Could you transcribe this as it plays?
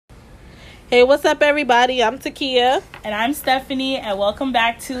Hey, what's up, everybody? I'm Takia. And I'm Stephanie, and welcome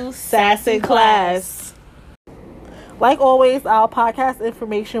back to Sass in Class. Like always, our podcast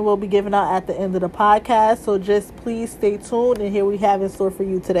information will be given out at the end of the podcast, so just please stay tuned and hear what we have in store for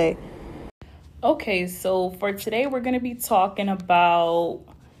you today. Okay, so for today, we're going to be talking about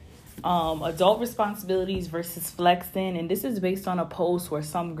adult responsibilities versus flexing. And this is based on a post where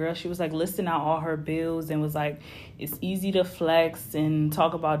some girl, she was like listing out all her bills and was like, it's easy to flex and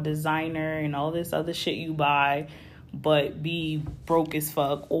talk about designer and all this other shit you buy, but be broke as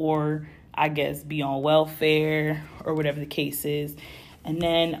fuck, or I guess be on welfare or whatever the case is. And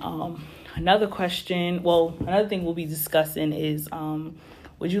then another thing we'll be discussing is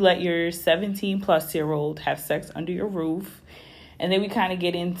would you let your 17 plus year old have sex under your roof? And then we kind of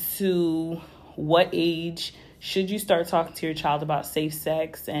get into what age should you start talking to your child about safe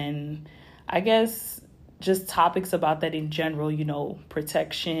sex, and I guess just topics about that in general, you know,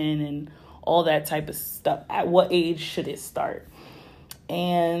 protection and all that type of stuff. At what age should it start?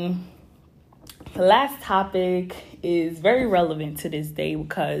 And the last topic is very relevant to this day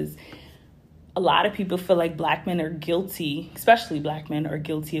because a lot of people feel like black men are guilty, especially black men are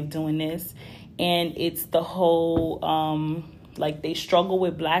guilty of doing this. And it's the whole, like they struggle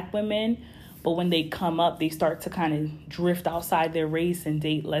with black women, but when they come up, they start to kind of drift outside their race and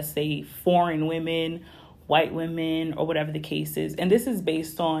date, let's say, foreign women, white women, or whatever the case is. And this is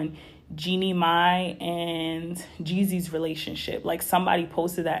based on Jeannie Mai and Jeezy's relationship. Like somebody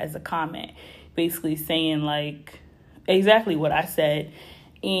posted that as a comment, basically saying like exactly what I said.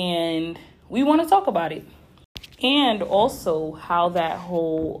 And we want to talk about it. And also how that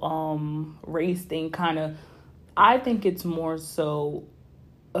whole race thing kind of, I think it's more so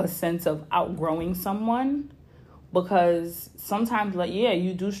a sense of outgrowing someone, because sometimes, like, yeah,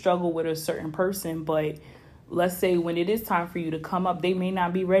 you do struggle with a certain person, but let's say when it is time for you to come up, they may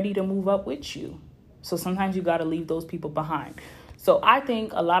not be ready to move up with you. So sometimes you got to leave those people behind. So I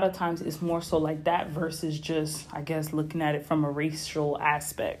think a lot of times it's more so like that versus just, I guess, looking at it from a racial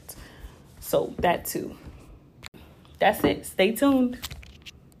aspect. So that too. That's it. Stay tuned.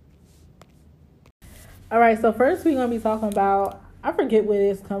 All right, so first we're going to be talking about, I forget where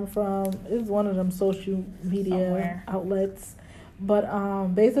this come from. It's one of them social media outlets. But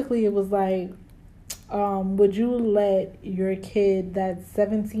basically it was like, would you let your kid that's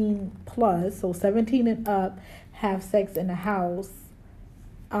 17 plus, so 17 and up, have sex in the house?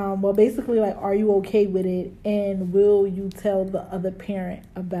 Well, basically, like, are you okay with it? And will you tell the other parent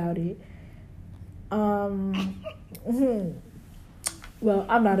about it? Well,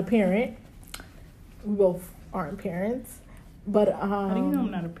 I'm not a parent. We both aren't parents, but How do you know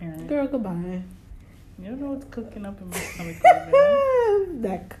I'm not a parent? Girl, goodbye. You don't know what's cooking up in my stomach.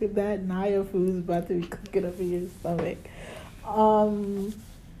 that Naya food is about to be cooking up in your stomach.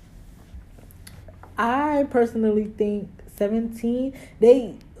 I personally think 17.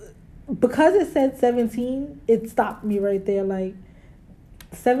 Because it said 17, it stopped me right there. Like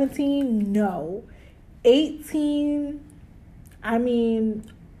 17, no. 18. I mean,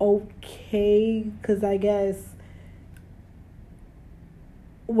 okay, because I guess,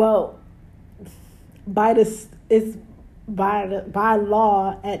 well, by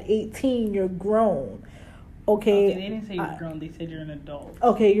law at 18 you're grown. Okay, they didn't say you're grown. They said you're an adult.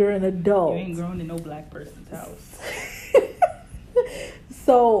 Okay, you're an adult. You ain't grown in no black person's house.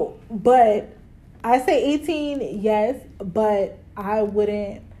 So, but I say 18, yes, but I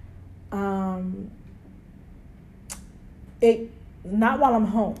wouldn't. Not while I'm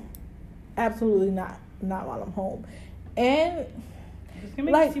home. Absolutely not. Not while I'm home. And it's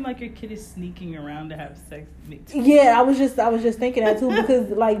gonna make it seem like your kid is sneaking around to have sex. Yeah, I was just thinking that too,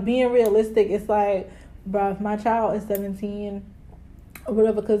 because like being realistic, it's like, bro, if my child is 17 or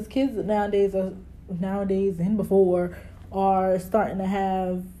whatever, because kids nowadays and before are starting to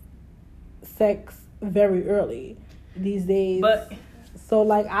have sex very early these days. But so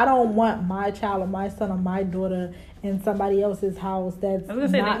like, I don't want my child or my son or my daughter in somebody else's house that's I was gonna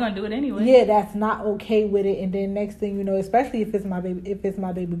say they're gonna do it anyway. Yeah, that's not okay with it. And then next thing you know, especially if it's my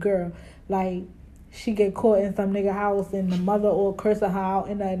baby girl, like she get caught in some nigga house and the mother or curse her out,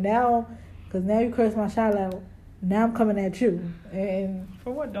 and now, because now you curse my child out, now I'm coming at you. And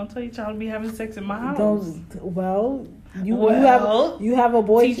for what? Don't tell your child to be having sex in my house. You have a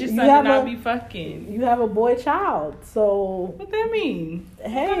boy. Teach your son to not be fucking. You have a boy child, so what that mean?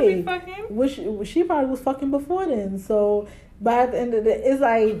 Hey, be fucking? She probably was fucking before then. So, but at the end of the day, it's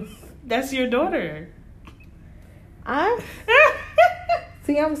like, that's your daughter. I'm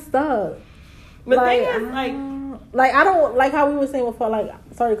stuck. But like, thing is, like I don't like how we were saying before. Like,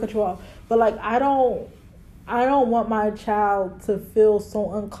 sorry to cut you off, but like I don't I don't want my child to feel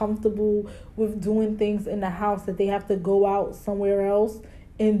so uncomfortable with doing things in the house that they have to go out somewhere else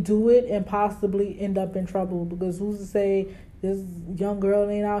and do it and possibly end up in trouble. Because who's to say this young girl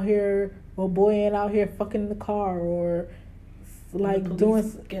ain't out here or boy ain't out here fucking in the car or like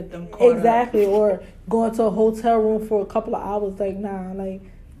doing get them caught exactly up. Or going to a hotel room for a couple of hours. Like, nah, like,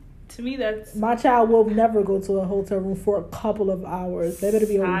 to me, that's... my child will never go to a hotel room for a couple of hours. They better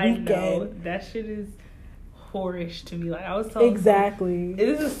be a weekend. Know. That shit is whorish to me. Like, I was telling... Exactly. It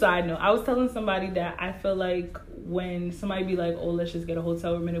is a side note. I was telling somebody that I feel like when somebody be like, oh, let's just get a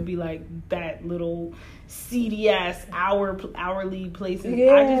hotel room, and it'll be like that little seedy ass hourly places.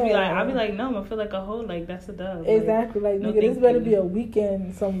 Yeah. I'll be like, no, I feel like a hoe. Like, that's a dub. Exactly. Like, no, nigga, this better be a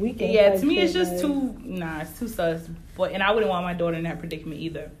weekend, some weekend. Yeah, to me, it's just it's too sus. But, and I wouldn't want my daughter in that predicament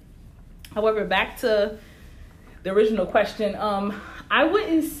either. However, back to the original question, I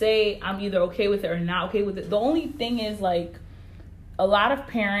wouldn't say I'm either okay with it or not okay with it. The only thing is, like, a lot of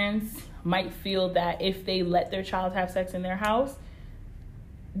parents might feel that if they let their child have sex in their house,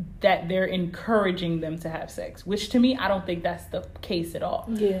 that they're encouraging them to have sex, which to me, I don't think that's the case at all.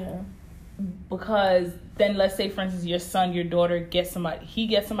 Yeah. Because then, let's say, for instance, your son, your daughter gets somebody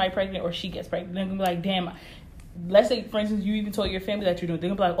pregnant, or she gets pregnant, they're gonna be like, damn. Let's say, for instance, you even told your family that you're doing. They're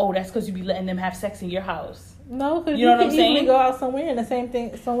gonna be like, oh, that's because you be letting them have sex in your house. No, because you know can easily go out somewhere and the same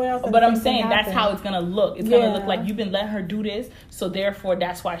thing somewhere else. But I'm saying that's how it's gonna look. It's gonna look like you've been letting her do this, so therefore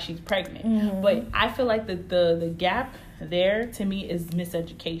that's why she's pregnant. Mm-hmm. But I feel like the gap there to me is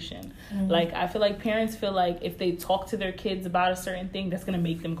miseducation. Mm-hmm. Like, I feel like parents feel like if they talk to their kids about a certain thing, that's gonna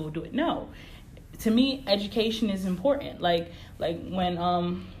make them go do it. No. To me, education is important. Like when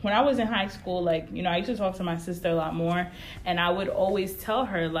I was in high school, like, you know, I used to talk to my sister a lot more, and I would always tell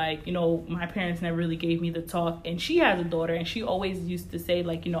her, like, you know, my parents never really gave me the talk, and she has a daughter, and she always used to say,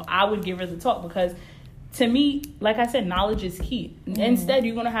 like, you know, I would give her the talk, because to me, like I said, knowledge is key. Mm-hmm. Instead,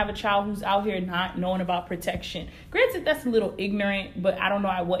 you're going to have a child who's out here not knowing about protection. Granted, that's a little ignorant, but I don't know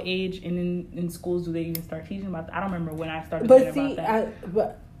at what age and in schools do they even start teaching about that. I don't remember when I started learning about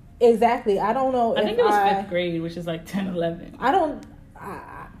that. Exactly. I don't know. I think it was 5th grade, which is like 10, 11. I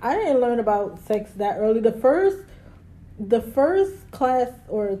didn't learn about sex that early. The first class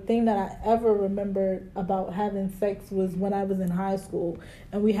or thing that I ever remembered about having sex was when I was in high school,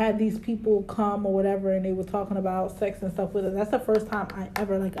 and we had these people come or whatever, and they were talking about sex and stuff with us. That's the first time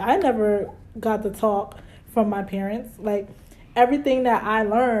I never got to talk from my parents. Like, everything that I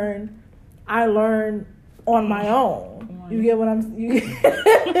learned on my own. You get what you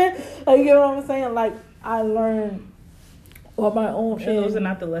get what I'm saying? Like, I learned on my own. I'm sure those are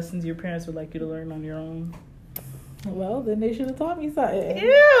not the lessons your parents would like you to learn on your own. Well, then they should have taught me something.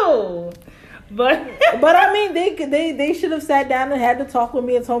 Ew. But I mean, they should have sat down and had to talk with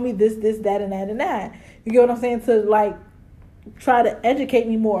me and told me this, that, and that, and that. You get what I'm saying? To, like, try to educate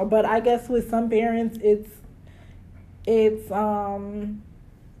me more. But I guess with some parents, it's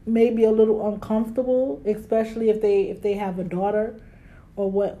maybe a little uncomfortable, especially if they have a daughter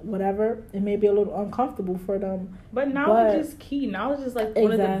or whatever. It may be a little uncomfortable for them. But knowledge is key. Knowledge is like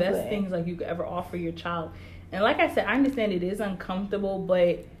one of the best things like you could ever offer your child. And like I said, I understand it is uncomfortable,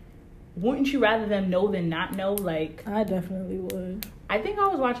 but wouldn't you rather them know than not know? Like, I definitely would. I think I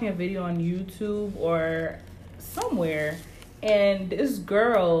was watching a video on YouTube or somewhere, and this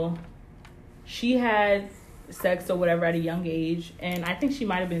girl, she had sex or whatever at a young age, and I think she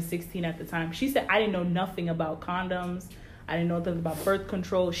might have been 16 at the time. She said, I didn't know nothing about condoms. I didn't know nothing about birth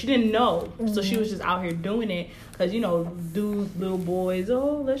control. She didn't know. Mm-hmm. So she was just out here doing it because, you know, dudes, little boys,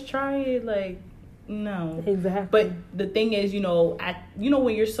 oh, let's try it. Like, no. Exactly. But the thing is, you know,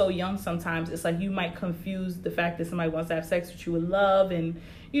 when you're so young, sometimes it's like you might confuse the fact that somebody wants to have sex with you with love, and,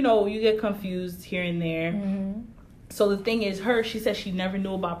 you know, you get confused here and there. Mm-hmm. So the thing is, she said she never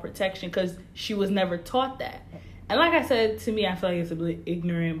knew about protection because she was never taught that. And like I said, to me, I feel like it's a bit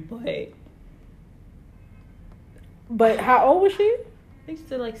ignorant, but... But how old was she? I think she's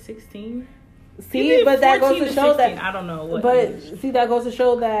still like 16. See, but that goes to show 16, that... I don't know what But age. See, that goes to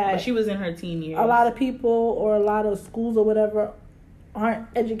show that... But she was in her teen years. A lot of people or a lot of schools or whatever aren't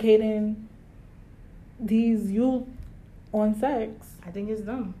educating these youth on sex. I think it's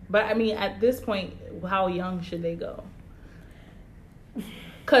dumb. But, I mean, at this point, how young should they go?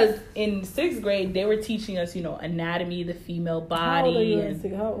 Because in 6th grade, they were teaching us, you know, anatomy, the female body. How old are you in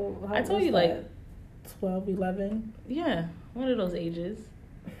 6th? How I told you, like... 12, 11? Yeah, one of those ages.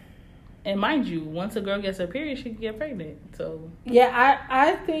 And mind you, once a girl gets her period, she can get pregnant. So... Yeah,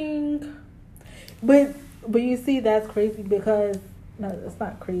 I think... But you see, that's crazy because... No, it's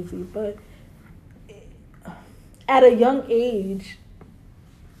not crazy, but... At a young age...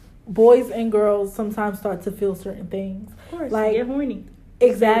 boys and girls sometimes start to feel certain things. Of course, like get horny.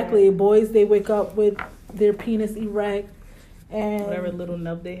 Exactly. Boys, they wake up with their penis erect. And whatever little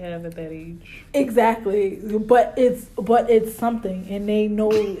nub they have at that age. Exactly, but it's something, and they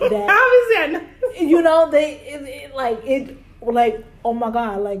know that. How is that? You know, like oh my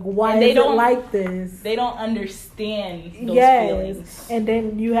god, like why is it like this? They don't understand those feelings. And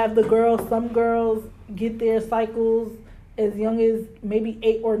then you have the girls. Some girls get their cycles as young as maybe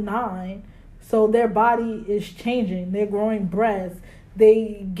 8 or 9, so their body is changing. They're growing breasts.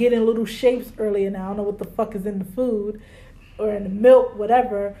 They get in little shapes earlier now. I don't know what the fuck is in the food or in the milk,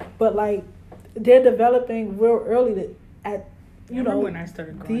 whatever, but like they're developing real early when I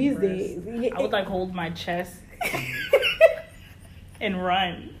started growing these breasts, days. I would like hold my chest and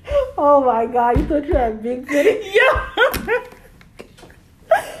run. Oh my god, you thought you had big titties? Yeah.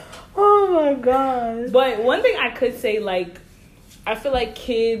 Oh my god. But one thing I could say, like, I feel like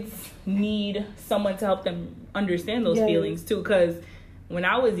kids need someone to help them understand those feelings too, because when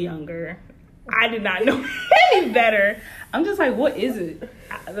I was younger, I did not know any better. I'm just like, what is it?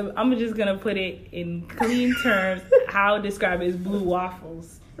 I'm just gonna put it in clean terms. How I describe it is blue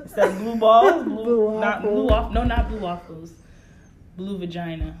waffles instead of blue balls. Not blue waffles. No, not blue waffles. Blue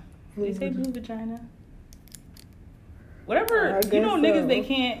vagina. Did they say blue vagina? Whatever. Niggas, they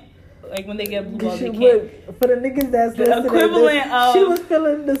can't. Like when they get blue balls, they can't. For the niggas that's the equivalent of, she was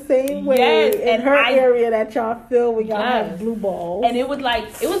feeling the same way in her area that y'all feel when y'all have blue balls. And it was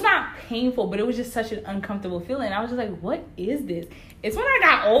not painful, but it was just such an uncomfortable feeling. I was just like, what is this? It's when I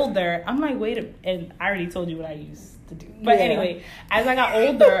got older, I'm like, and I already told you what I used to do. But anyway, as I got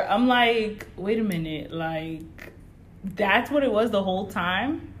older, I'm like, wait a minute, like, that's what it was the whole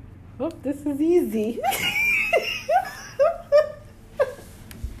time? Oh, this is easy.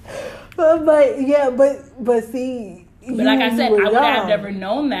 But see, but like I said, I would have never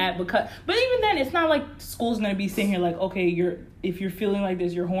known that but even then, it's not like school's gonna be sitting here like, okay, if you're feeling like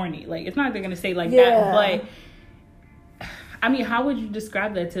this, you're horny. Like, it's not like they're gonna say like that. But I mean, how would you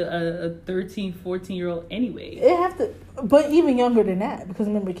describe that to a 13, 14-year-old anyway? It have to, but even younger than that, because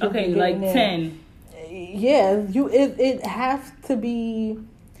remember, kids like 10. Yeah, it has to be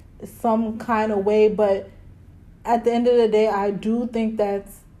some kind of way, but at the end of the day, I do think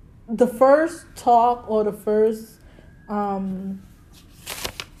that's the first talk or the first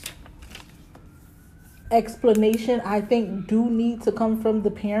explanation, I think, do need to come from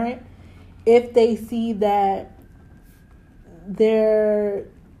the parent if they see that their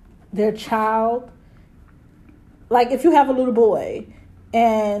child, like if you have a little boy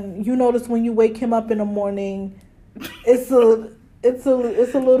and you notice when you wake him up in the morning, it's a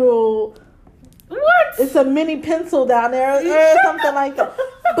little, what? It's a mini pencil down there or something like that.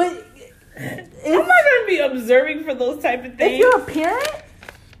 But I'm not gonna be observing for those type of things. If you're a parent,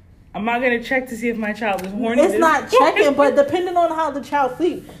 I'm not gonna check to see if my child is horny. It's not checking, but depending on how the child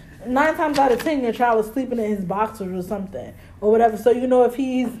sleeps, 9 times out of 10, your child is sleeping in his boxers or something or whatever. So if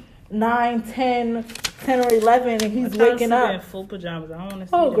he's 9, 10 or 11 and he's waking up in full pajamas, I don't want to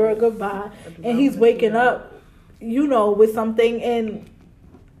see. Oh, girl, goodbye. And he's waking up, with something. And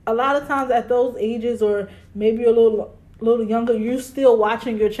a lot of times at those ages, or maybe a little younger, you're still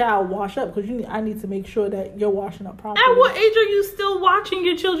watching your child wash up, because I need to make sure that you're washing up properly. At what age are you still watching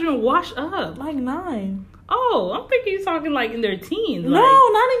your children wash up? Like 9. Oh, I'm thinking you're talking like in their teens. No,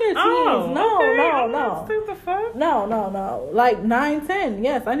 not in your teens. Oh, no. What the fuck? No. Like 9, 10.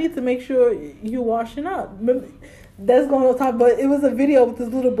 Yes, I need to make sure you're washing up. That's going to talk. But it was a video with this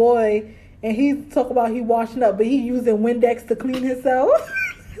little boy, and he talked about he washing up, but he using Windex to clean himself.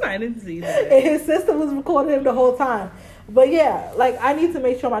 I didn't see that. And his sister was recording him the whole time. But yeah, like I need to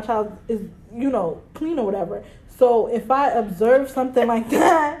make sure my child is, clean or whatever. So if I observe something like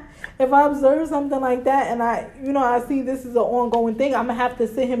that, and I see this is an ongoing thing, I'm gonna have to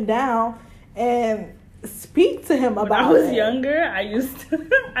sit him down and speak to him about it. When I was younger, I used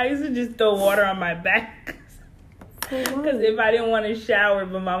to just throw water on my back. Because if I didn't want to shower,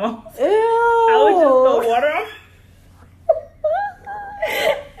 but my mom, I would just throw water on.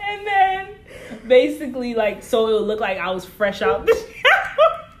 And then basically, like, so it would look like I was fresh out the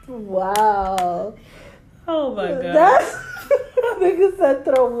shower. Wow. Oh my god. Nigga said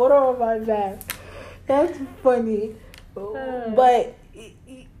throw water on my back. That's funny. But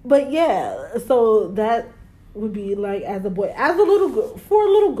yeah, so that would be like as a boy. As a little girl, for a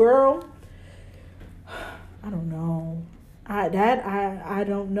little girl, I don't know. I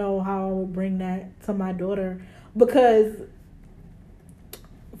don't know how I would bring that to my daughter, because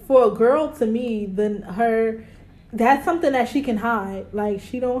for a girl, to me, then her that's something that she can hide. Like,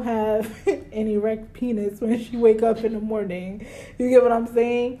 she don't have an erect penis when she wake up in the morning. You get what I'm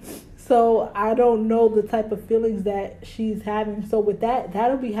saying? So I don't know the type of feelings that she's having. So with that,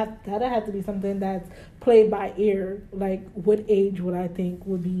 that'll have to be something that's played by ear. Like, what age would I think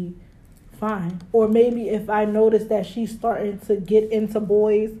would be fine? Or maybe if I notice that she's starting to get into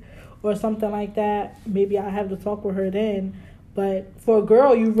boys or something like that, maybe I have to talk with her then. But for a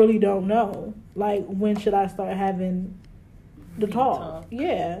girl, you really don't know. Like, when should I start having the talk?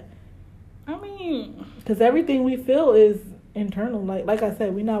 Yeah. I mean, because everything we feel is internal. Like I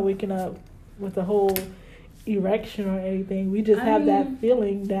said, we're not waking up with a whole erection or anything. We just have that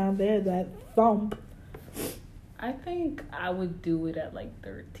feeling down there, that thump. I think I would do it at like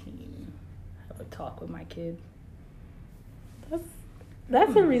 13. Have a talk with my kid.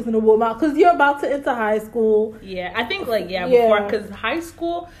 That's a reasonable amount, because you're about to enter high school. Yeah, I think before, because high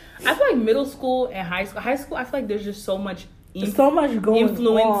school, I feel like middle school and high school, I feel like there's just so much going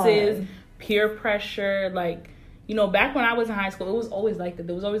influences, on. Peer pressure, like, you know, back when I was in high school, it was always like that.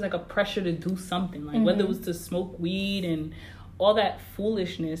 There was always like a pressure to do something, like whether it was to smoke weed and all that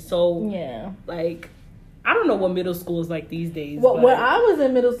foolishness. So yeah, like, I don't know what middle school is like these days. Well, when I was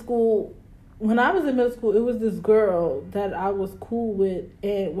in middle school, it was this girl that I was cool with,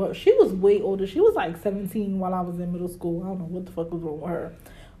 and she was way older. She was like 17 while I was in middle school. I don't know what the fuck was wrong with her,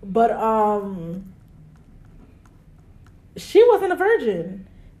 but she wasn't a virgin,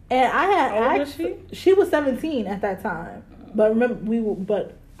 and I had asked. She was 17 at that time, but remember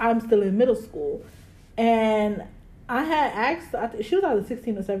but I'm still in middle school, and I had asked. I think she was either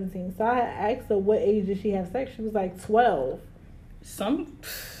 16 or 17, so I had asked her what age did she have sex. She was like 12.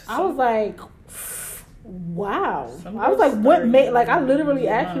 I was like, wow. I was like, what made, like, I literally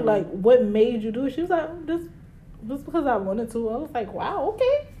asked you, like, what made you do it? She was like, just because I wanted to. I was like, wow,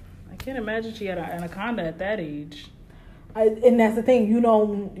 okay. I can't imagine she had an anaconda at that age. And that's the thing, you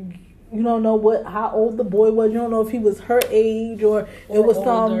don't know how old the boy was. You don't know if he was her age or it was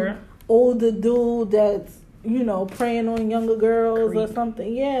older. Some older dude that's, you know, preying on younger girls or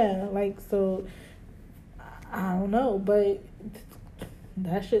something. Yeah, like, so, I don't know, but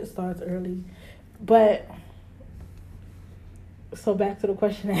that shit starts early. But so back to the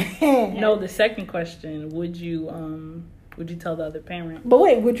question at hand. No, the second question, would you tell the other parent? But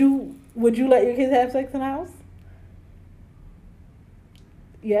wait, would you let your kids have sex in the house?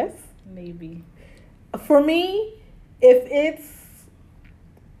 Yes? Maybe. For me, if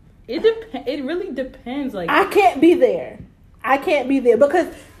it really depends. Like, I can't be there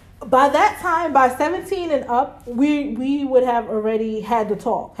because by that time, by 17 and up, we would have already had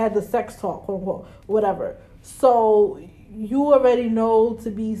the sex talk, quote unquote, whatever. So you already know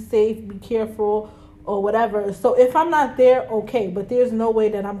to be safe, be careful, or whatever. So if I'm not there, okay. But there's no way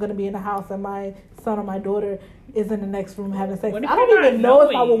that I'm going to be in the house and my son or my daughter is in the next room having sex. I don't even know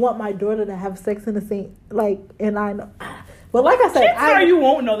if I would want my daughter to have sex in the same, like, and I know. But like I said, you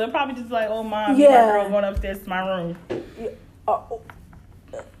won't know. They'll probably just like, oh, mom, my girl going upstairs to my room.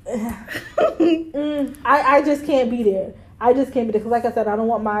 I just can't be there. Because like I said, I don't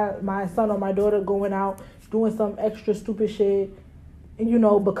want my son or my daughter going out doing some extra stupid shit, you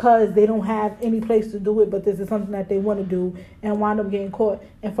know, because they don't have any place to do it, but this is something that they want to do and wind up getting caught.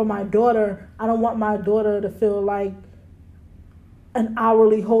 And for my daughter, I don't want my daughter to feel like an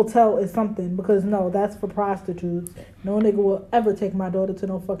hourly hotel is something, because no, that's for prostitutes. No nigga will ever take my daughter to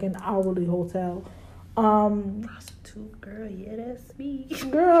no fucking hourly hotel. Prostitute, girl, yeah, that's me.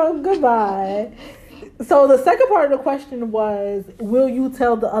 Girl, goodbye. So the second part of the question was, will you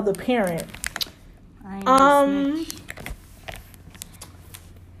tell the other parent? I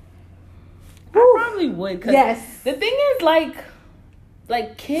probably would. Cause yes. The thing is,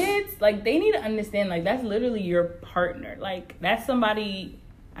 like kids, like, they need to understand, like, that's literally your partner. Like, that's somebody,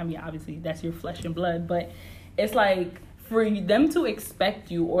 I mean, obviously that's your flesh and blood, but it's like, for them to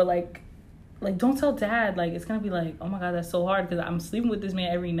expect you, or like don't tell dad, like, it's gonna be like, oh my god, that's so hard, because I'm sleeping with this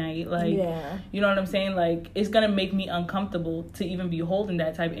man every night, like, yeah. You know what I'm saying? Like, it's gonna make me uncomfortable to even be holding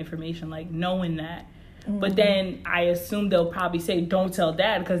that type of information, like, knowing that. Mm-hmm. But then I assume they'll probably say, don't tell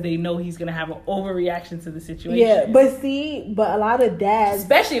dad, because they know he's gonna have an overreaction to the situation. Yeah, but a lot of dads,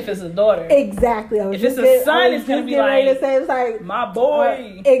 especially if it's a daughter, exactly. If it's a son, it's gonna be like, it's like, my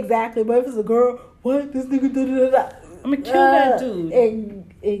boy. Exactly. But if it's a girl, what, this nigga da. I'm gonna kill that dude.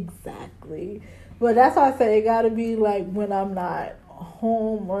 Exactly. But that's why I say it gotta be like when I'm not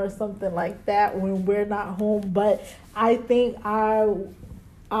home or something like that, when we're not home. But I think I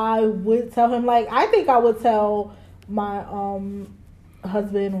would tell him, like, I think I would tell my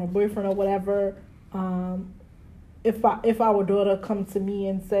husband or boyfriend or whatever, if our daughter come to me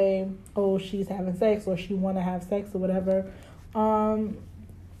and say, oh, she's having sex or she want to have sex or whatever,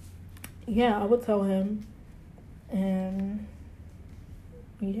 yeah, I would tell him. And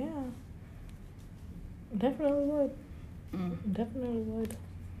yeah, definitely would. Definitely would.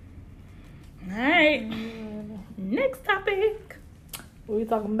 All right. Next topic. What are we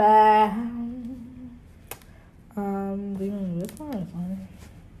talking about? Do you want this one or this one?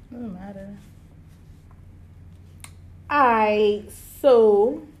 Doesn't matter. Alright,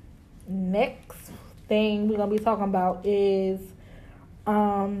 so next thing we're gonna be talking about is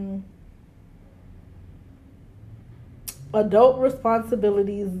adult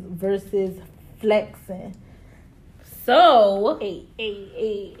responsibilities versus flexing. So It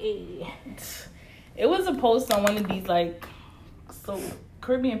was a post on one of these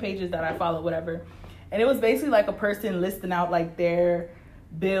Caribbean pages that I follow, whatever, and it was basically like a person listing out like their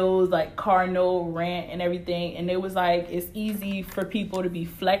bills, like car note, rent, and everything, and it was like it's easy for people to be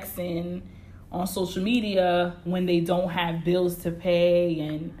flexing on social media when they don't have bills to pay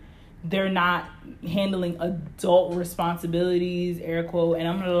and they're not handling adult responsibilities, air quote. And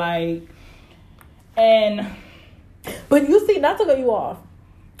I'm like, but you see, not to cut you off,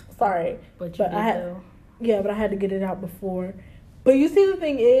 sorry, but I had to get it out before. But you see, the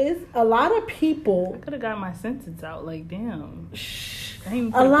thing is, a lot of people, I could have got my sentence out. Like, damn.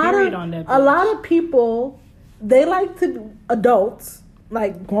 A lot of people, they like to, adults,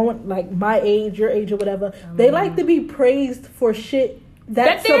 like growing, like my age, your age, or whatever, they like to be praised for shit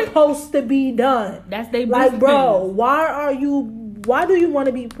that's supposed to be done. That's their business. Like, bro, why do you want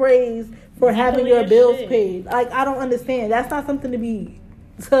to be praised for having your bills paid? Like, I don't understand. That's not something to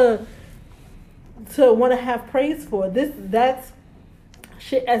want to have praise for. That's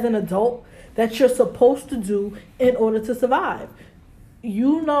shit as an adult that you're supposed to do in order to survive.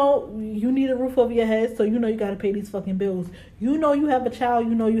 You know you need a roof over your head, so you know you got to pay these fucking bills. You know you have a child,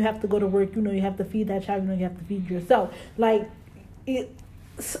 you know you have to go to work, you know you have to feed that child, you know you have to feed yourself. Like,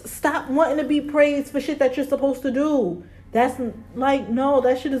 stop wanting to be praised for shit that you're supposed to do. That's like, no,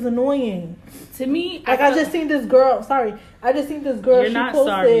 that shit is annoying. To me, I just seen this girl. Sorry, I just seen this girl. You're she not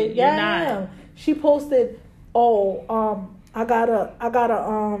posted, sorry. Yeah, You're not. I am. She posted, I got a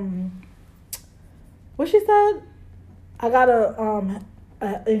what she said? I got a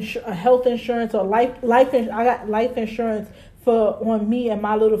health insurance or I got life insurance on me and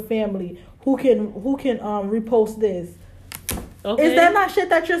my little family. Who can repost this? Okay. Is that not shit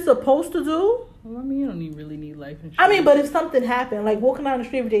that you're supposed to do? Well, I mean, you don't really need life insurance. I mean, but if something happened, like walking down the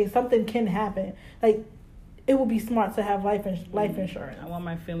street every day, something can happen. Like, it would be smart to have life insurance. I want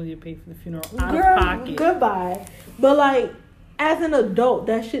my family to pay for the funeral out of pocket. Goodbye. But like, as an adult,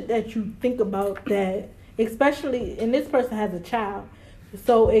 that shit that you think about, that especially, and this person has a child,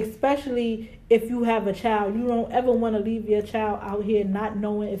 so especially if you have a child, you don't ever want to leave your child out here not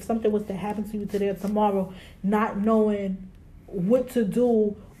knowing if something was to happen to you today or tomorrow, not knowing what to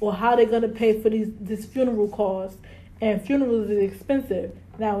do or how they're gonna pay for this funeral cost. And funerals is expensive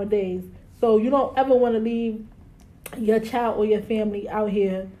nowadays, so you don't ever want to leave your child or your family out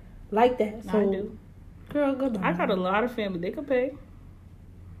here like that. So, I do. Girl, goodbye. I got a lot of family they could pay.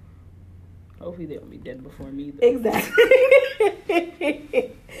 Hopefully they won't be dead before me, though. Exactly.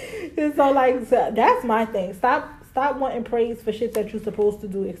 And so, like, that's my thing. Stop wanting praise for shit that you're supposed to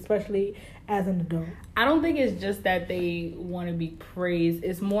do, especially as an adult. I don't think it's just that they want to be praised.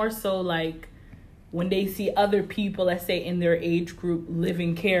 It's more so like when they see other people, let's say in their age group,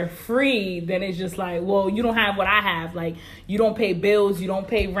 living carefree, then it's just like, well, you don't have what I have. Like, you don't pay bills, you don't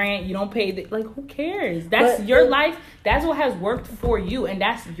pay rent, you don't pay like, who cares? That's your life. That's what has worked for you, and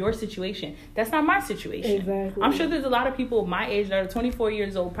that's your situation. That's not my situation. Exactly. I'm sure there's a lot of people my age that are 24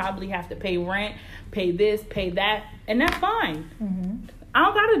 years old probably have to pay rent, pay this, pay that, and that's fine. Mm-hmm. I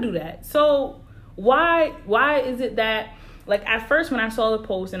don't gotta do that. So why is it that, like, at first when I saw the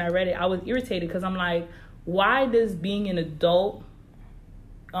post and I read it, I was irritated because I'm like, why does being an adult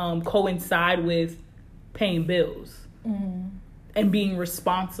coincide with paying bills and being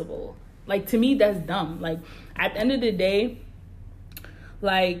responsible? Like, to me, that's dumb. Like, at the end of the day,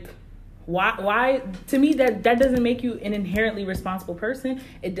 like, why to me that doesn't make you an inherently responsible person.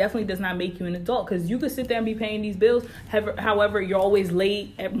 It definitely does not make you an adult, because you could sit there and be paying these bills. However, you're always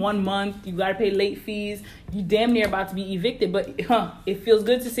late at 1 month. You got to pay late fees. You damn near about to be evicted, but it feels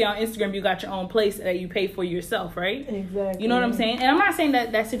good to see on Instagram you got your own place that you pay for yourself, right? Exactly. You know what I'm saying? And I'm not saying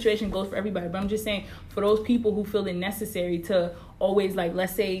that situation goes for everybody, but I'm just saying for those people who feel it necessary to always, like,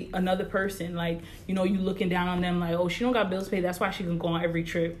 let's say another person, like, you know, you looking down on them like, oh, she don't got bills paid, that's why she can go on every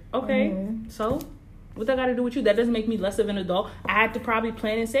trip. Okay, so what that got to do with you? That doesn't make me less of an adult. I had to probably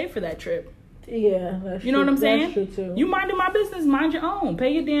plan and save for that trip. Yeah, that's you know what I'm saying? That's true too. You minding my business, mind your own.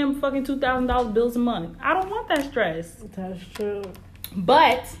 Pay your damn fucking $2,000 bills a month. I don't want that stress. That's true.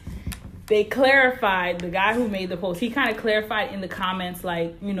 But they clarified, the guy who made the post, he kind of clarified in the comments,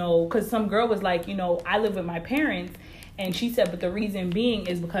 like, you know, because some girl was like, you know, I live with my parents. And she said, but the reason being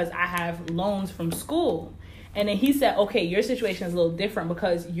is because I have loans from school. And then he said, okay, your situation is a little different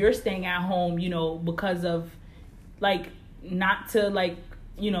because you're staying at home, you know, because of, like, not to, like,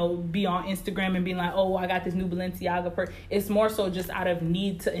 you know, be on Instagram and being like, oh, I got this new Balenciaga purse. It's more so just out of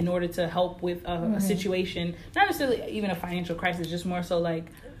need in order to help with a situation, not necessarily even a financial crisis, just more so like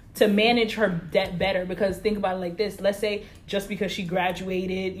to manage her debt better. Because think about it like this. Let's say just because she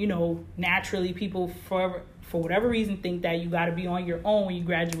graduated, you know, naturally people for whatever reason think that you got to be on your own when you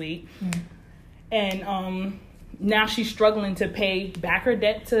graduate. And now she's struggling to pay back her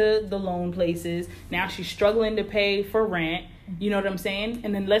debt to the loan places. Now she's struggling to pay for rent. You know what I'm saying?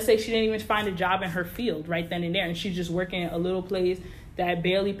 And then let's say she didn't even find a job in her field right then and there, and she's just working at a little place that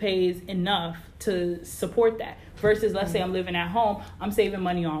barely pays enough to support that. Versus, let's say I'm living at home, I'm saving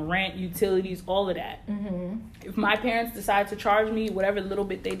money on rent, utilities, all of that. If my parents decide to charge me whatever little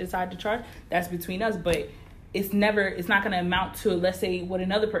bit they decide to charge, that's between us. But it's not going to amount to, let's say, what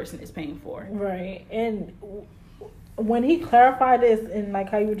another person is paying for. Right. And when he clarified this and like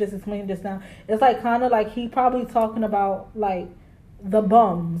how you just explained this now, it's like kind of like he probably talking about like the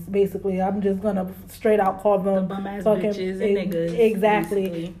bums, basically. I'm just gonna straight out call them the bum ass bitches and niggas. Exactly.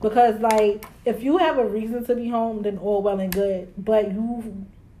 Basically. Because like if you have a reason to be home, then all well and good. But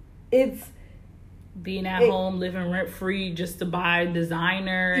it's being at home, living rent free just to buy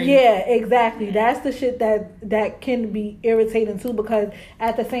designer. Yeah, exactly. That's the shit that can be irritating too, because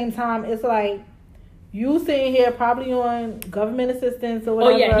at the same time it's like you sitting here probably on government assistance or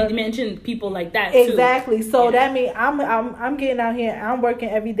whatever. Oh yeah, he mentioned people like that too. Exactly. So that means I'm getting out here. I'm working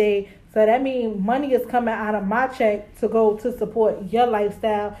every day. So that means money is coming out of my check to go to support your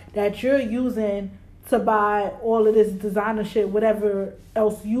lifestyle that you're using to buy all of this designer shit, whatever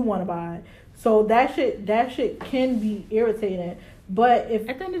else you want to buy. So that shit can be irritating. But if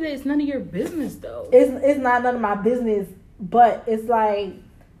at the end of the day, it's none of your business though. It's not none of my business. But it's like,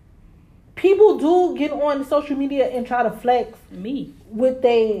 people do get on social media and try to flex with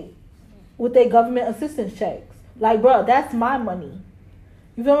they government assistance checks. Like, bro, that's my money.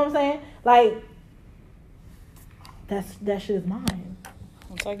 You feel what I'm saying? Like, that shit is mine.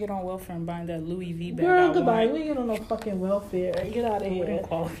 Once I get on welfare and buying that Louis V bag, girl, goodbye. We ain't get on no fucking welfare. Get out of here. I wouldn't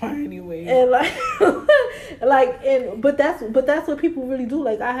qualify anyway. And but that's what people really do.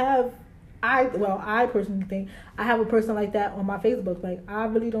 Like, I personally think I have a person like that on my Facebook. Like, I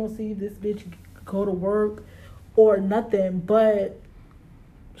really don't see this bitch go to work or nothing, but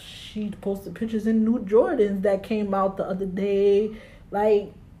she posted pictures in new Jordans that came out the other day.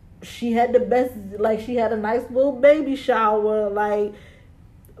 Like, she had the best, like, she had a nice little baby shower, like,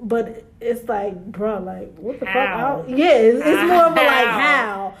 but it's like, bro, like, what the fuck? Yeah, it's more of a, like,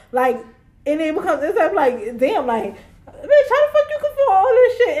 how? Like, and it becomes, it's like, damn, like, bitch, how the fuck you can afford all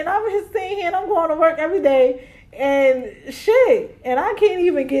this shit? And I'm just sitting here and I'm going to work every day and shit, and I can't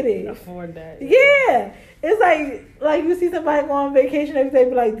even get it. Afford that. Yeah. It's like you see somebody go on vacation every day,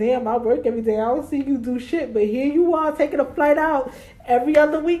 be like, damn, I work every day. I don't see you do shit, but here you are taking a flight out every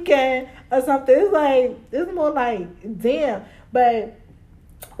other weekend or something. It's like, it's more like, damn. But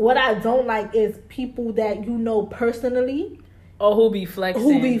what I don't like is people that you know personally. Oh, who be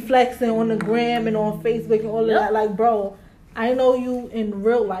flexing on the gram and on Facebook and all of that. Like, bro, I know you in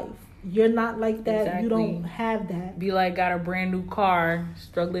real life. You're not like that. Exactly. You don't have that. Be like, got a brand new car,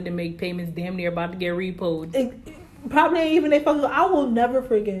 struggling to make payments, damn near about to get repoed. Probably ain't even they fucking. I will never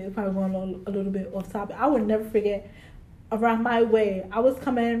forget. Probably going on a little bit off topic. I will never forget. Around my way, I was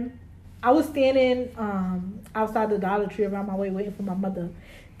standing outside the Dollar Tree around my way waiting for my mother.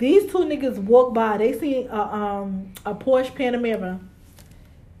 These two niggas walked by. They seen a Porsche Panamera.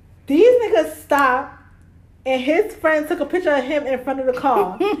 These niggas stopped. And his friend took a picture of him in front of the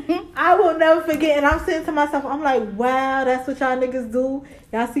car. I will never forget. And I'm saying to myself, I'm like, wow, that's what y'all niggas do.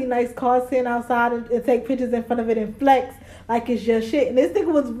 Y'all see nice cars sitting outside and take pictures in front of it and flex like it's your shit. And this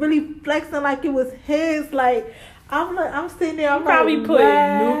nigga was really flexing like it was his. Like, I'm sitting there. I'm probably like, putting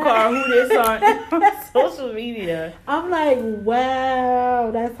wow. new car who this on social media. I'm like, wow,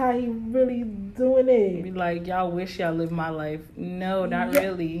 that's how he really doing it. Be like, y'all wish y'all lived my life. No, not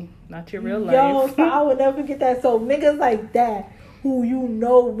really. Not your real life. Yo, so I would never forget that. So niggas like that who you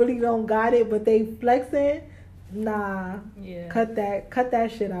know really don't got it, but they flexing. Nah. Yeah. Cut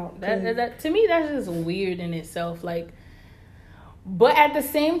that shit out. That to me, that's just weird in itself. Like, but at the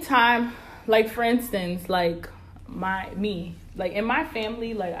same time, like, for instance, like, me. Like, in my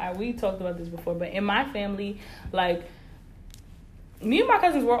family, like, we talked about this before, but in my family, like, me and my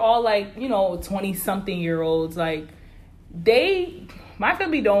cousins were all, like, 20-something-year-olds. Like, my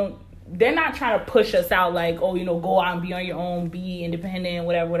family they're not trying to push us out, like, oh, go out and be on your own, be independent,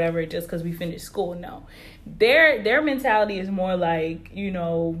 whatever, just because we finished school. No. Their mentality is more like,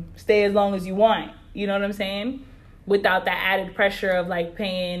 stay as long as you want. You know what I'm saying? Without that added pressure of, like,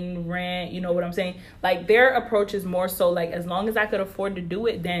 paying rent, you know what I'm saying? Like, their approach is more so, like, as long as I could afford to do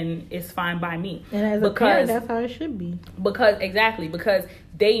it, then it's fine by me. And as a parent, that's how it should be. Because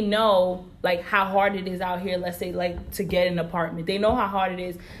they know, like, how hard it is out here, let's say, like, to get an apartment. They know how hard it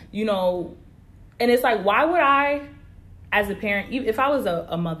is, and it's like, why would I, as a parent, if I was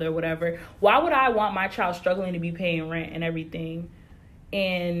a mother or whatever, why would I want my child struggling to be paying rent and everything,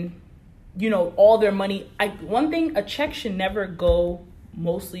 and all their money? One thing, a check should never go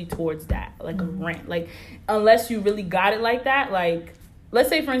mostly towards that, like a rent. Like, unless you really got it like that. Like, let's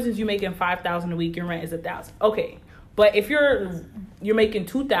say, for instance, you're making $5,000 a week, your rent is $1,000. Okay, but if you're making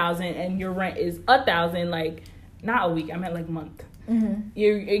 $2,000 and your rent is $1,000, like, not a week, I meant like month.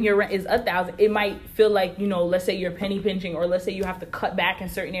 Your rent is $1,000. It might feel like, let's say you're penny pinching, or let's say you have to cut back in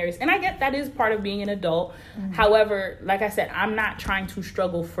certain areas. And I get that is part of being an adult. However, like I said, I'm not trying to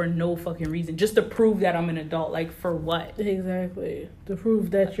struggle for no fucking reason, just to prove that I'm an adult. Like, for what? Exactly. To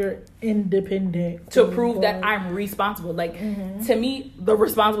prove that you're independent. To prove that I'm responsible. Like, to me, the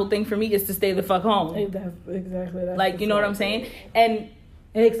responsible thing for me is to stay the fuck home. That's exactly. That's like, you know what I'm saying? And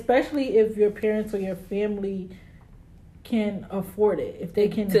especially if your parents or your family can afford it, if they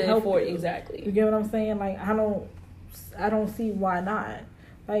can help afford it, exactly. You get what I'm saying? Like, I don't see why not.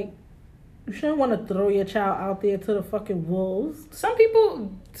 Like, you shouldn't want to throw your child out there to the fucking wolves.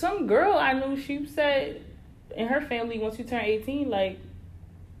 Some girl I knew, she said in her family, once you turn 18, like,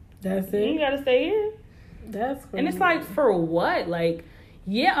 that's it. You gotta stay here. That's crazy. And it's like, for what? Like,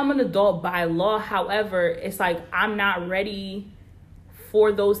 yeah, I'm an adult by law. However, it's like, I'm not ready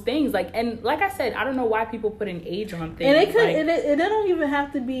for those things. Like, and like I said, I don't know why people put an age on things. And it don't even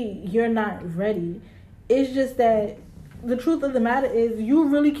have to be you're not ready. It's just that the truth of the matter is you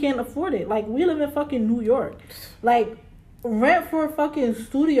really can't afford it. Like, we live in fucking New York. Like, rent for a fucking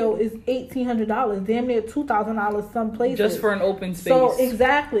studio is $1,800, damn near $2,000 some places. Just for an open space. So,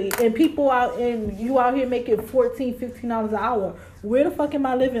 exactly. And people you out here making $14, $15 an hour. Where the fuck am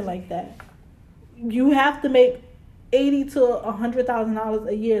I living like that? You have to make $80,000 to $100,000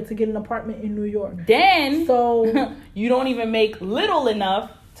 a year to get an apartment in New York. Then, so you don't even make little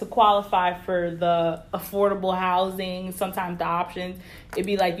enough to qualify for the affordable housing. Sometimes the options, it'd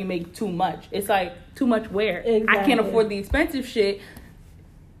be like you make too much. It's like, too much where? Exactly. I can't afford the expensive shit.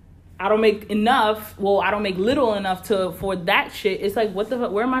 I don't make enough. Well, I don't make little enough to afford that shit. It's like, what the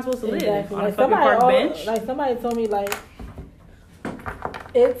fuck? Where am I supposed to live? Exactly. On a fucking park bench? Like, somebody told me, like,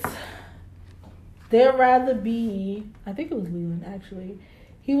 they'd rather be, I think it was Leland, actually.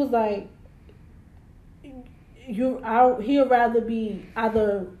 He was like, he'd rather be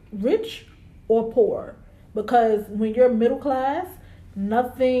either rich or poor. Because when you're middle class,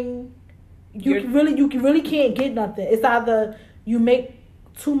 nothing, you really can't get nothing. It's either you make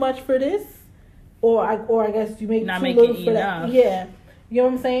too much for this, or I guess you make not too little for enough. that. Yeah. You know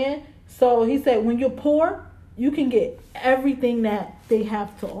what I'm saying? So he said, when you're poor, you can get everything that they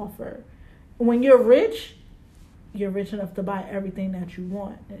have to offer. When you're rich enough to buy everything that you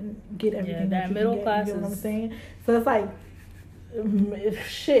want and get everything that you middle can class. You know what I'm saying? So it's like,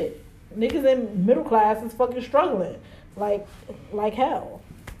 shit. Niggas in middle class is fucking struggling, like hell.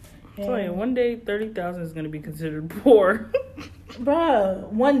 So yeah, one day 30,000 is gonna be considered poor. Bruh,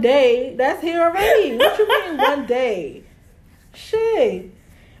 one day that's here already. What you mean one day? Shit.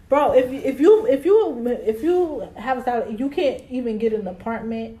 Bro, if you have a salary, you can't even get an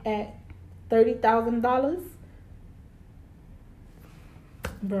apartment at $30,000.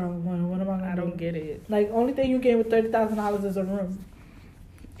 Bro, what am I gonna do? I don't get it. Like, only thing you get with $30,000 is a room.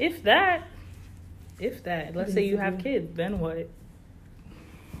 If that. Let's say you have kids, then what?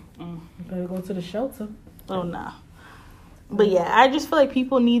 You gotta go to the shelter. Oh, nah. But yeah, I just feel like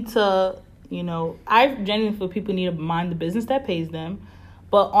people need to, I genuinely feel people need to mind the business that pays them.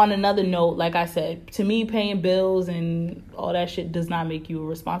 But on another note, like I said, to me, paying bills and all that shit does not make you a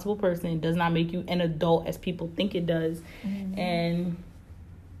responsible person. It does not make you an adult as people think it does. Mm-hmm. And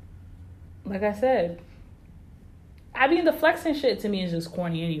like I said, I mean, the flexing shit to me is just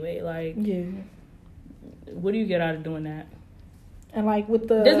corny anyway. Like, yeah. What do you get out of doing that? And like with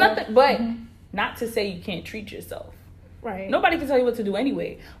the... There's nothing, but not to say you can't treat yourself. Right. Nobody can tell you what to do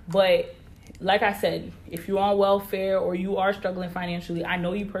anyway. But like I said, if you're on welfare or you are struggling financially, I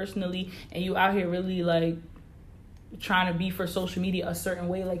know you personally, and you out here really like trying to be for social media a certain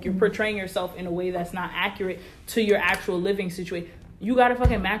way. Like, you're portraying yourself in a way that's not accurate to your actual living situation. You got a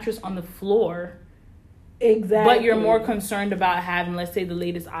fucking mattress on the floor. Exactly. But you're more concerned about having, let's say, the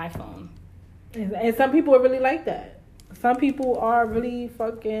latest iPhone. And some people are really like that. Some people are really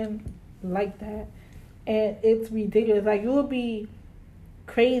fucking like that. And it's ridiculous. Like, you would be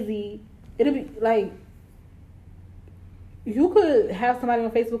crazy. It'll be like, you could have somebody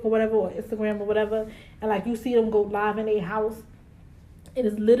on Facebook or whatever, or Instagram or whatever, and like you see them go live in their house. It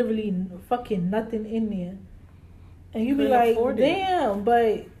is literally fucking nothing in there. And you be like, damn,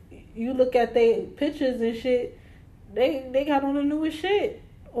 but you look at their pictures and shit, they got on the newest shit.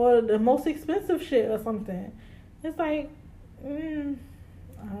 Or the most expensive shit or something. It's like,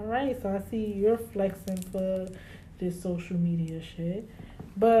 all right, so I see you're flexing for this social media shit.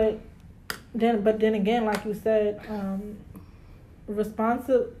 But then again, like you said,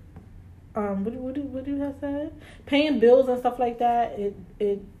 responsive. What do you have said? Paying bills and stuff like that.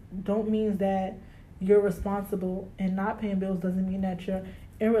 It don't mean that you're responsible, and not paying bills doesn't mean that you're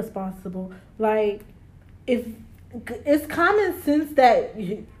irresponsible. Like, if it's common sense that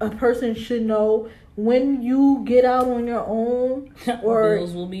a person should know when you get out on your own, or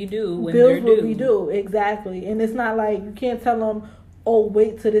bills will be due when bills they're will due. be due. Exactly. And it's not like you can't tell them, oh,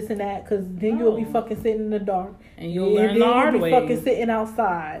 wait till this and that, because then you'll be fucking sitting in the dark, and you'll learn the hard way. Fucking sitting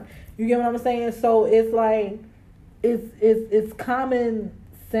outside. You get what I'm saying? So it's like, it's common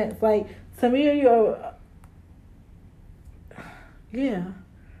sense. Like, to me,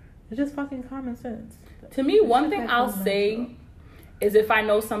 it's just fucking common sense. To me, one thing I'll say is, if I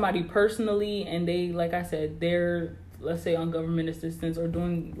know somebody personally and they, like I said, they're, let's say, on government assistance or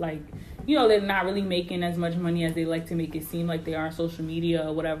doing, like, you know, they're not really making as much money as they like to make it seem like they are on social media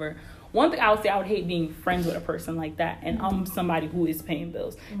or whatever. One thing I would say, I would hate being friends with a person like that, and I'm somebody who is paying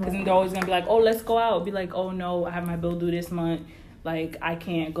bills. Because then they're always going to be like, oh, let's go out. Be like, oh, no, I have my bill due this month. Like, I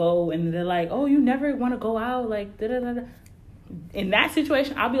can't go. And they're like, oh, you never want to go out? Like, da-da-da-da. In that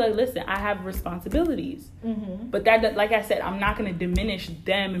situation, I'll be like, listen, I have responsibilities. But that, like I said, I'm not going to diminish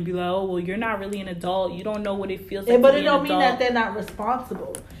them and be like, oh, well, you're not really an adult. You don't know what it feels like. But it don't mean that they're not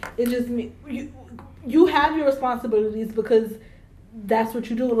responsible. It just means you have your responsibilities because that's what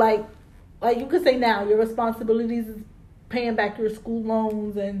you do. Like you could say now, your responsibilities is paying back your school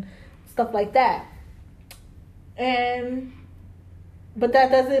loans and stuff like that. But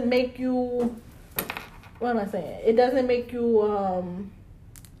that doesn't make you. What am I saying? It doesn't make you,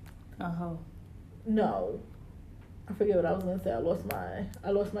 no. I forget what I was going to say. I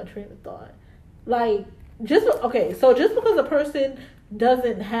lost my train of thought. Like, just because a person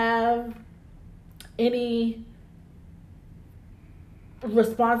doesn't have any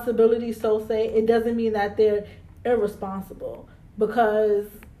responsibility, so say, it doesn't mean that they're irresponsible. Because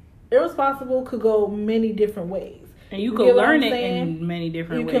irresponsible could go many different ways. And you can learn it in many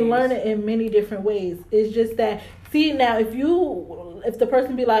different ways. You can learn it in many different ways. It's just that, see, now, if the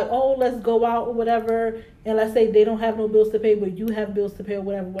person be like, oh, let's go out or whatever, and let's say they don't have no bills to pay, but you have bills to pay or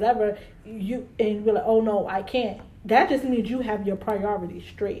whatever, and you're like, oh, no, I can't. That just means you have your priorities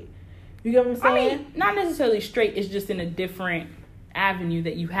straight. You get what I'm saying? I mean, not necessarily straight. It's just in a different avenue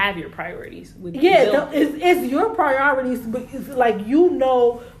that you have your priorities. It's your priorities, but it's like, you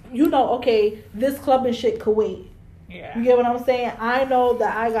know, okay, this club and shit could wait. Yeah. You get what I'm saying? I know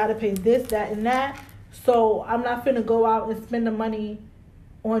that I gotta pay this, that, and that. So I'm not finna go out and spend the money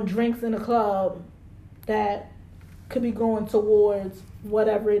on drinks in a club that could be going towards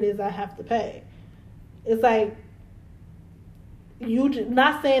whatever it is I have to pay. It's like,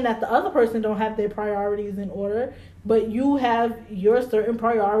 not saying that the other person don't have their priorities in order, but you have your certain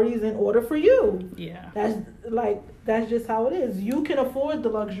priorities in order for you. Yeah. That's just how it is. You can afford the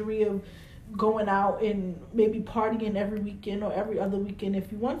luxury of going out and maybe partying every weekend or every other weekend if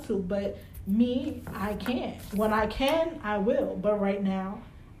you want to, but me, I can't. When I can, I will, but right now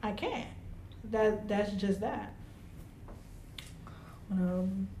I can't. That's just that.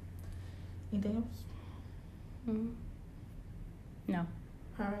 Anything else? No.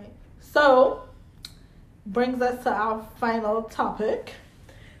 All right, so brings us to our final topic.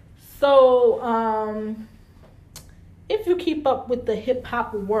 So if you keep up with the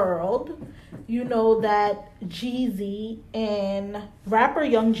hip-hop world, you know that Jeezy and rapper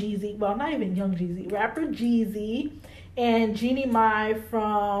Young Jeezy, well, not even Young Jeezy, rapper Jeezy and Jeannie Mai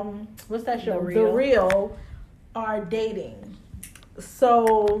from, what's that show? The Real are dating.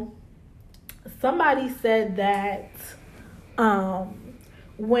 So somebody said that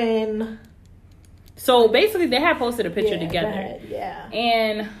So basically they had posted a picture together. Ahead, yeah.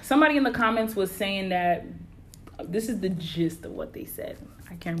 And somebody in the comments was saying that, this is the gist of what they said.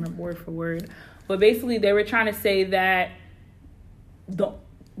 I can't remember word for word. But basically, they were trying to say that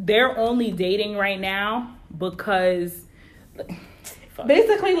they're only dating right now because...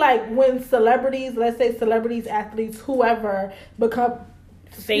 Basically, like, when celebrities, let's say celebrities, athletes, whoever, become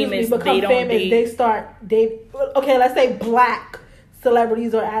famous, they start dating... Okay, let's say black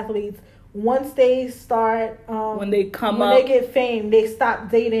celebrities or athletes. Once they start... when they get fame, they stop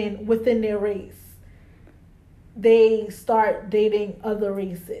dating within their race. They start dating other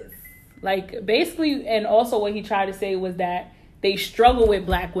races. Like, basically, and also what he tried to say was that they struggle with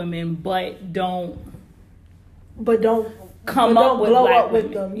black women, but don't come up with black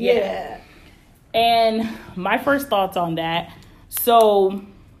women. Them. Yeah. And my first thoughts on that. So,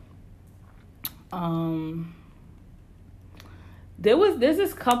 there's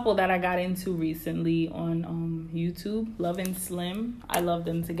this couple that I got into recently on YouTube, Lovin' Slim. I love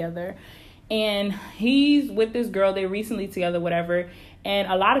them together. And he's with this girl. They're recently together, whatever. And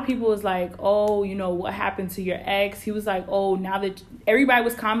a lot of people was like, oh, you know, what happened to your ex? He was like, oh, now that... Everybody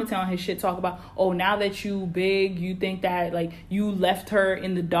was commenting on his shit, talk about, oh, now that you big, you think that, like, you left her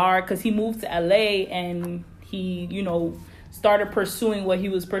in the dark. Because he moved to LA and he, you know, started pursuing what he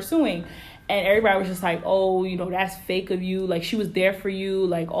was pursuing. And everybody was just like, oh, you know, that's fake of you. Like, she was there for you.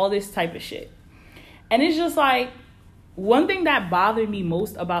 Like, all this type of shit. And it's just like... One thing that bothered me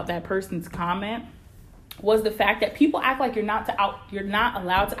most about that person's comment was the fact that people act like you're not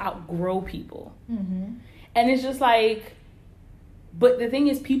allowed to outgrow people. Mm-hmm. And it's just like, but the thing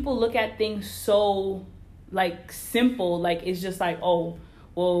is, people look at things so like simple. Like, it's just like, oh,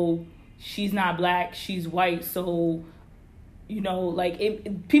 well, she's not black, she's white, so, you know,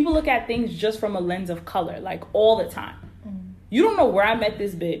 like, people look at things just from a lens of color, like, all the time. Mm-hmm. You don't know where I met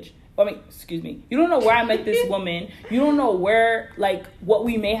this bitch. You don't know where I met this woman. You don't know where, like, what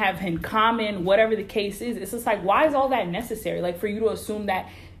we may have in common, whatever the case is. It's just like, why is all that necessary? Like, for you to assume that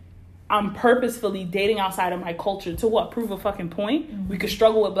I'm purposefully dating outside of my culture to what? Prove a fucking point? Mm-hmm. We could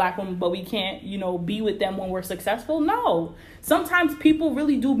struggle with black women, but we can't, you know, be with them when we're successful? No. Sometimes people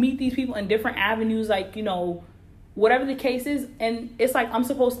really do meet these people in different avenues, like, you know, whatever the case is. And it's like, I'm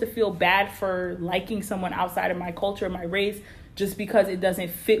supposed to feel bad for liking someone outside of my culture, my race, just because it doesn't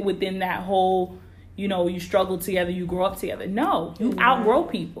fit within that whole, you know, you struggle together, you grow up together. No, you outgrow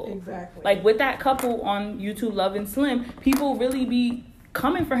people. Exactly. Like, with that couple on YouTube, Lovin' Slim, people really be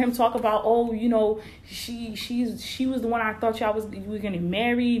coming for him, talk about, oh, you know, she was the one I thought we were going to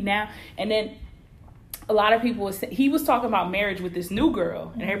marry now. And then a lot of people he was talking about marriage with this new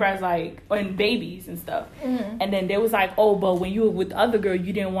girl, and everybody's like, and babies and stuff. Mm-hmm. And then they was like, oh, but when you were with the other girl,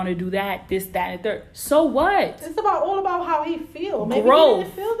 you didn't want to do that, this, that, and the third. So what? It's all about how he feels. Maybe Growth. He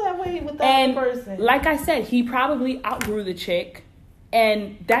didn't feel that way with the other person. Like I said, he probably outgrew the chick,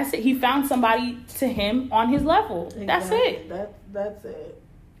 and that's it. He found somebody to him on his level. Exactly. That's it. That's it.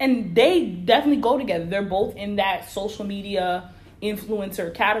 And they definitely go together. They're both in that social media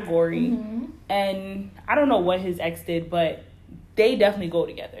influencer category. Mm-hmm. And I don't know what his ex did, but they definitely go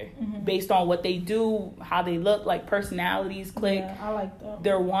together. Mm-hmm. Based on what they do, how they look, like, personalities click. Yeah, I like that.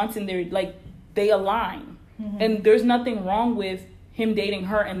 Their wants and their, like, they align. Mm-hmm. And there's nothing wrong with him dating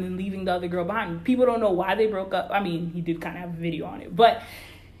her and then leaving the other girl behind. People don't know why they broke up. I mean, he did kind of have a video on it, but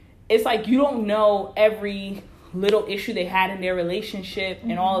it's like, you don't know every little issue they had in their relationship.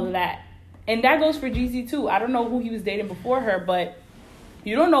 Mm-hmm. And all of that. And that goes for Jeezy too. I don't know who he was dating before her, but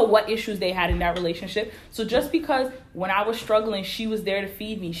you don't know what issues they had in that relationship. So just because when I was struggling, she was there to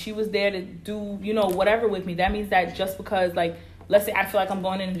feed me, she was there to do, you know, whatever with me, that means that just because, like, let's say I feel like I'm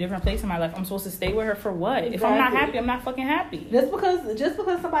going in a different place in my life, I'm supposed to stay with her for what? Exactly. If I'm not happy, I'm not fucking happy. Just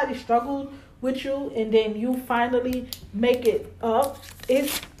because somebody struggled with you and then you finally make it up,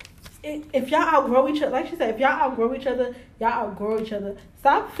 if y'all outgrow each other, like she said, if y'all outgrow each other, y'all outgrow each other.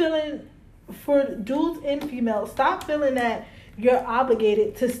 Stop feeling, for dudes and females, stop feeling that you're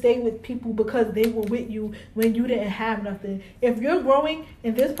obligated to stay with people because they were with you when you didn't have nothing. If you're growing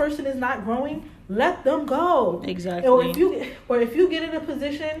and this person is not growing, let them go. Exactly. Or if you get in a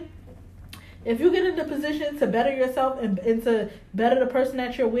position, to better yourself and to better the person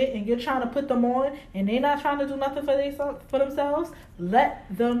that you're with, and you're trying to put them on and they're not trying to do nothing for themselves, let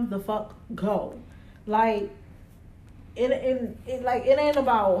them the fuck go. Like, it ain't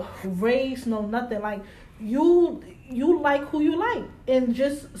about race, no nothing. Like, you like who you like, and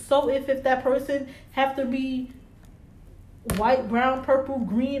just so if that person have to be white, brown, purple,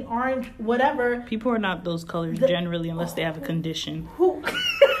 green, orange, whatever. People are not those colors generally unless they have a condition.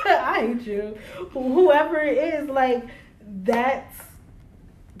 I hate you. Whoever it is, like,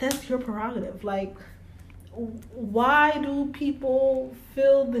 that's your prerogative. Like, why do people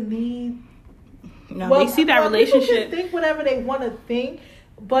feel the need? No, they see that relationship. People can think whatever they want to think,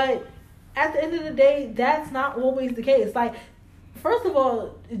 but at the end of the day, that's not always the case. Like, first of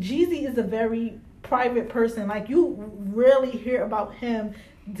all, Jeezy is a very private person. Like, you rarely hear about him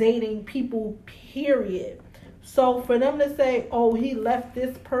dating people, period. So for them to say, oh, he left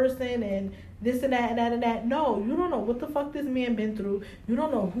this person and this and that and that and that, no, you don't know what the fuck this man been through. You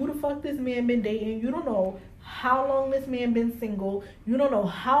don't know who the fuck this man been dating. You don't know how long this man been single. You don't know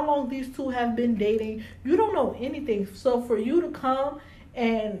how long these two have been dating. You don't know anything. So for you to come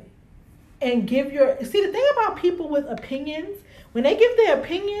and give your... See, the thing about people with opinions, when they give their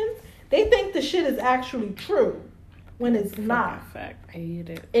opinions, they think the shit is actually true when it's not. Fact. I hate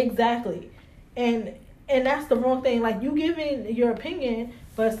it. Exactly. And that's the wrong thing. Like, you giving your opinion,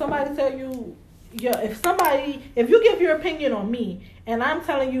 but somebody tell you, if you give your opinion on me and I'm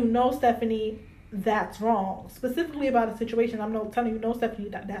telling you, no, Stephanie, that's wrong, specifically about a situation, I'm telling you, no, Stephanie,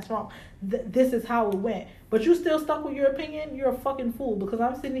 that's wrong, this is how it went, but you still stuck with your opinion, you're a fucking fool, because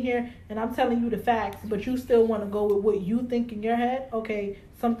I'm sitting here and I'm telling you the facts, but you still want to go with what you think in your head. Okay,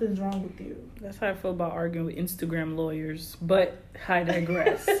 something's wrong with you. That's how I feel about arguing with Instagram lawyers, but I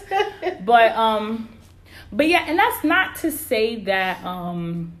digress. But yeah, and that's not to say that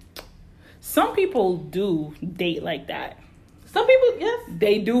some people do date like that. Some people, yes.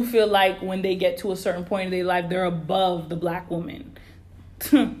 They do feel like when they get to a certain point in their life, they're above the black woman.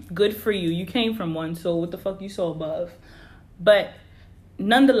 Good for you. You came from one, so what the fuck you so above? But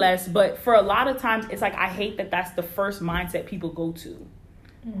nonetheless, for a lot of times, it's like, I hate that that's the first mindset people go to.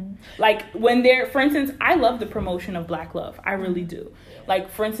 Mm-hmm. Like, when they're, for instance, I love the promotion of black love. I really do. Like,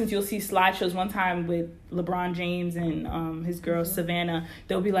 for instance, you'll see slideshows one time with LeBron James and his girl Savannah.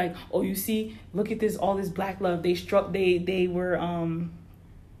 They'll be like, oh, you see, look at this, all this black love. They struggled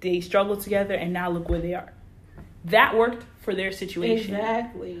together, and now look where they are. That worked for their situation.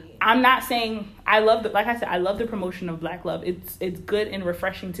 Exactly. I'm not saying, I love the promotion of black love. It's good and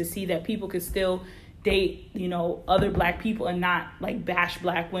refreshing to see that people could still date, other black people and not like bash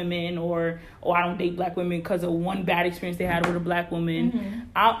black women or, oh, I don't date black women because of one bad experience they had with a black woman.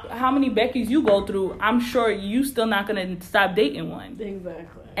 Mm-hmm. How many Beckys you go through, I'm sure you still not going to stop dating one.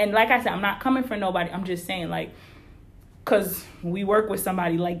 Exactly. And like I said, I'm not coming for nobody. I'm just saying, like, because we work with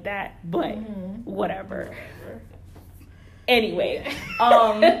somebody like that, but whatever. Anyway,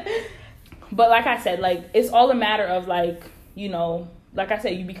 but like I said, like, it's all a matter of, like, like I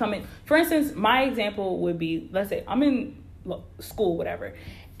said, you becoming, for instance, my example would be, let's say I'm in school, whatever.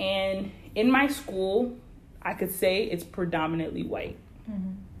 And in my school, I could say it's predominantly white.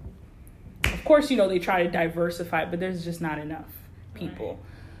 Mm-hmm. Of course, they try to diversify, but there's just not enough people. Right.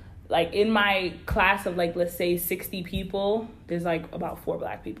 Like, in my class of, like, let's say 60 people, there's like about 4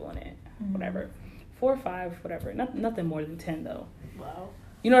 black people in it, whatever. 4 or 5, whatever. Nothing more than 10 though. Wow.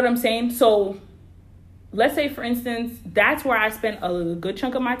 You know what I'm saying? So let's say, for instance, that's where I spend a good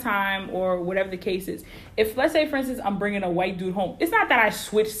chunk of my time or whatever the case is. If, let's say, for instance, I'm bringing a white dude home, it's not that I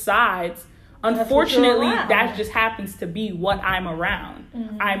switch sides. Unfortunately, that just happens to be what I'm around.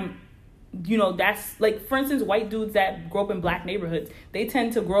 Mm-hmm. That's, like, for instance, white dudes that grow up in black neighborhoods, they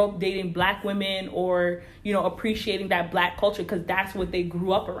tend to grow up dating black women or, appreciating that black culture because that's what they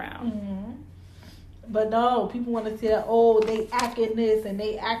grew up around. Mm-hmm. But no, people want to say that, oh, they acting this and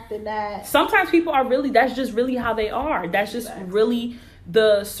they acting that. Sometimes people are really, that's just really how they are. That's just really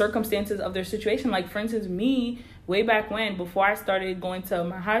the circumstances of their situation. Like, for instance, me, way back when, before I started going to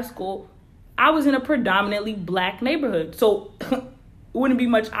my high school, I was in a predominantly black neighborhood. So it wouldn't be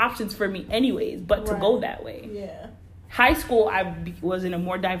much options for me anyways, but to go that way. Yeah. High school, I was in a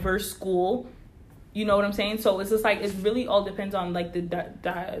more diverse school. You know what I'm saying? So it's just like, it really all depends on, like, the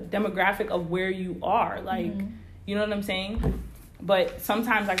demographic of where you are. Like, you know what I'm saying? But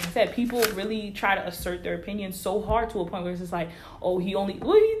sometimes, like I said, people really try to assert their opinions so hard to a point where it's just like, oh,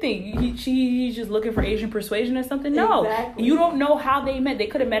 what do you think? He's just looking for Asian persuasion or something? No. Exactly. You don't know how they met. They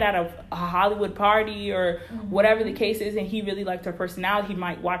could have met at a Hollywood party or whatever the case is, and he really liked her personality. He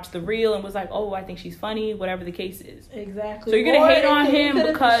might watch the reel and was like, oh, I think she's funny, whatever the case is. Exactly. So you're going to hate on him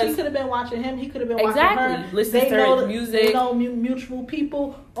because... She could have been watching him. He could have been watching her. Listen to her music. They know mutual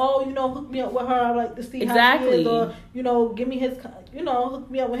people. Oh, hook me up with her. I like to see how she is. Or, give me his...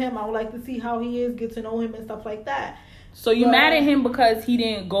 hook me up with him. I would like to see how he is, get to know him and stuff like that. So you mad at him because he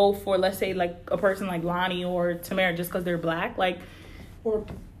didn't go for, let's say, like, a person like Lonnie or Tamara just because they're black? Like, or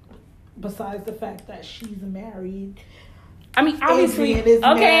besides the fact that she's married. I mean, obviously,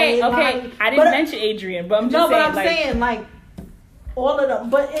 okay. I didn't mention Adrian, but I'm just saying. No, but I'm saying, like, all of them.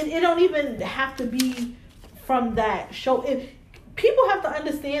 But it don't even have to be from that show. People have to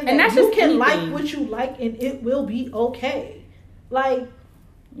understand that that's you can like what you like and it will be okay. Like,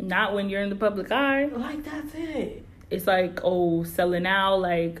 not when you're in the public eye. Like, that's it. it's like, oh, selling out,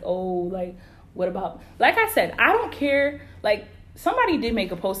 like, oh, like, what about, like I said, I don't care. Like, somebody did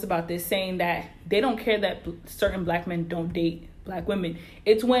make a post about this saying that they don't care that certain black men don't date black women.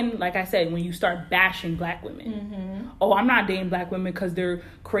 It's when, like I said, when you start bashing black women. Mm-hmm. Oh, I'm not dating black women because they're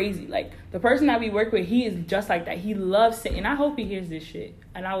crazy. Like, the person that we work with, he is just like that. He loves saying, and I hope he hears this shit,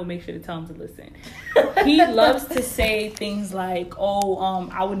 and I will make sure to tell him to listen. He loves to say things like, oh,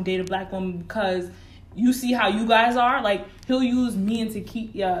 I wouldn't date a black woman because you see how you guys are. Like, he'll use me and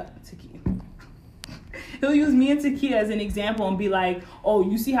Takia as an example and be like, oh,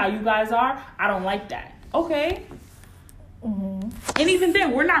 you see how you guys are? I don't like that. Okay. Mm-hmm. And even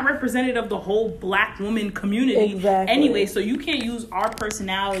then, we're not representative of the whole black woman community anyway, so you can't use our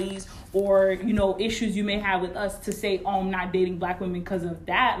personalities or, you know, issues you may have with us to say, oh, I'm not dating black women because of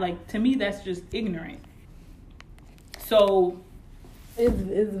that. Like, to me, that's just ignorant. So it's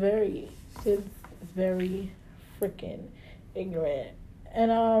very freaking ignorant.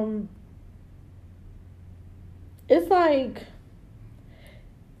 And it's like,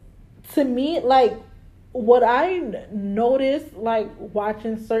 to me, like, what I noticed, like,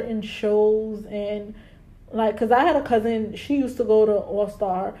 watching certain shows, and, like, because I had a cousin, she used to go to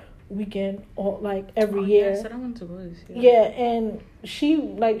All-Star Weekend, like, every year. Yeah, I said I wanted to go this year. Yeah, and she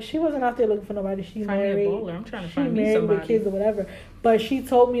wasn't out there looking for nobody. She married. I'm trying to find me somebody. She married with kids or whatever. But she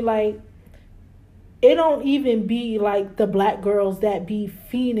told me, like, it don't even be, like, the black girls that be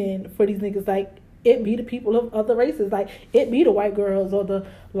fiending for these niggas. Like, it be the people of other races. Like, it be the white girls or the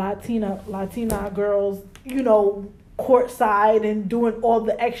Latina girls, you know, courtside and doing all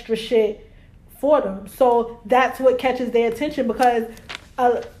the extra shit for them. So that's what catches their attention, because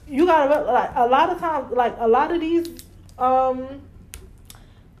you gotta, like, a lot of times, like, a lot of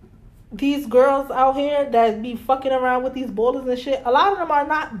these girls out here that be fucking around with these ballers and shit, a lot of them are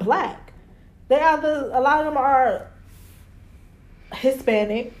not black. A lot of them are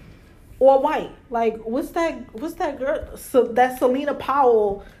Hispanic or white. Like, what's that girl? So that's Selena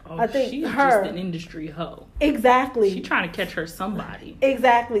Powell. Oh, I think she's her. just an industry hoe. Exactly. She trying to catch her somebody.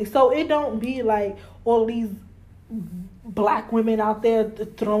 Exactly. So it don't be like all these black women out there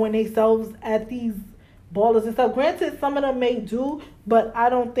throwing themselves at these ballers and stuff. Granted, some of them may do, but I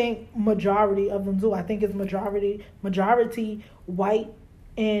don't think majority of them do. I think it's majority white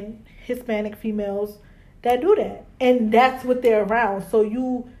and Hispanic females that do that, and that's what they're around. So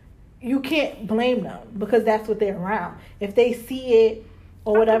you can't blame them, because that's what they're around. If they see it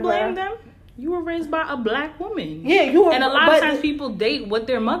or whatever, blame them. You were raised by a black woman. Yeah, you were, and a lot of times people date what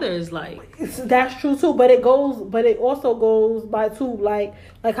their mother is like. That's true too, but it also goes by too, like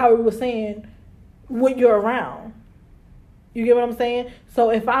how we were saying, what you're around. You get what I'm saying? So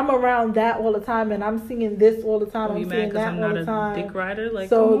if I'm around that all the time and I'm seeing this all the time, I'm seeing that all the time. Dick rider, like,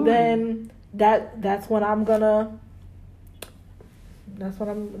 so then that's when I'm gonna. That's what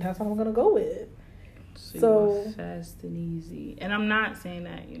I'm gonna go with. So fast and easy, and I'm not saying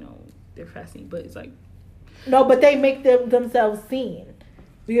that, you know, they're fast and easy, but it's like, no, but they make themselves seen.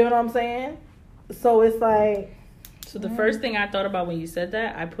 You get what I'm saying? So it's like. So the first thing I thought about when you said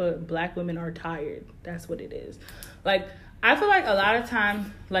that, I put black women are tired. That's what it is. Like, I feel like a lot of times,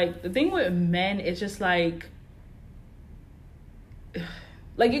 like, the thing with men, it's just like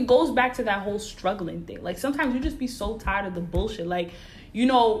it goes back to that whole struggling thing. Like, sometimes you just be so tired of the bullshit. Like, you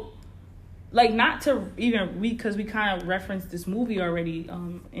know, like, not to even because we kind of referenced this movie already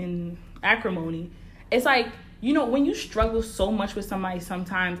in Acrimony. It's like, you know, when you struggle so much with somebody,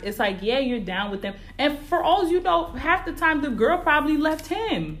 sometimes it's like, yeah, you're down with them, and for all you know, half the time the girl probably left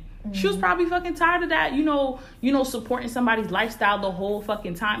him. Mm-hmm. She was probably fucking tired of that, you know, supporting somebody's lifestyle the whole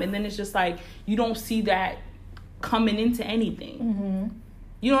fucking time, and then it's just like you don't see that coming into anything. Mm-hmm.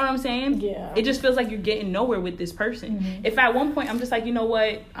 You know what I'm saying? Yeah. It just feels like you're getting nowhere with this person. Mm-hmm. If at one point I'm just like, you know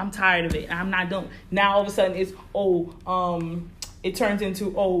what, I'm tired of it, I'm not done. Now all of a sudden it's it turns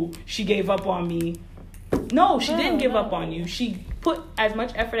into, she gave up on me. No, she didn't give up on you. She put as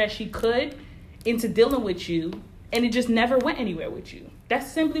much effort as she could into dealing with you, and it just never went anywhere with you. That's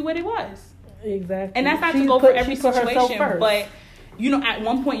simply what it was. Exactly. And that's not to go for every situation, but, you know, at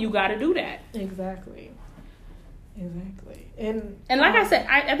one point you got to do that. Exactly. And like I said,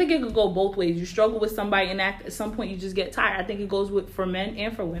 I think it could go both ways. You struggle with somebody, and at some point you just get tired. I think it goes for men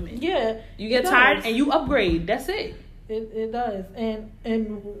and for women. Yeah. You get tired and you upgrade. That's it. It does.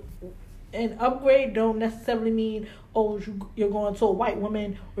 And upgrade don't necessarily mean, you're going to a white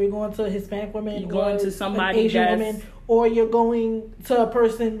woman, or you're going to a Hispanic woman, you're going to somebody an Asian woman, or you're going to a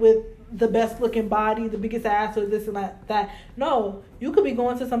person with the best looking body, the biggest ass, or this and that. No, you could be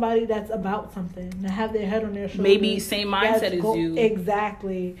going to somebody that's about something, that have their head on their shoulders. Maybe same mindset as you.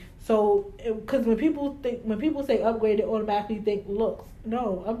 Exactly. So, because when people say upgrade, they automatically think looks.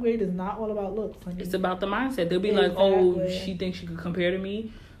 No, upgrade is not all about looks. Honey. It's about the mindset. They'll be like, oh, she thinks she could compare to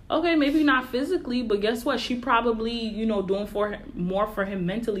me. Okay, maybe not physically, but guess what? She probably, doing more for him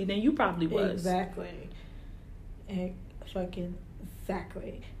mentally than you probably was. Exactly.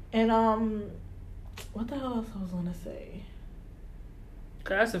 Exactly. And what the hell else I was gonna say?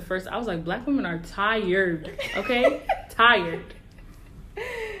 Cause that's the first. I was like, black women are tired. Okay, tired.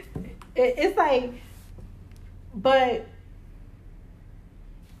 It's like, but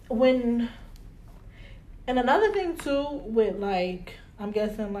when, and another thing too with like, I'm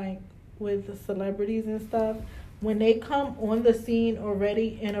guessing like with the celebrities and stuff, when they come on the scene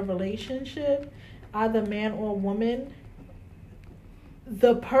already in a relationship, either man or woman,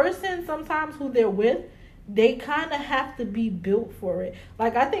 the person sometimes who they're with, they kind of have to be built for it.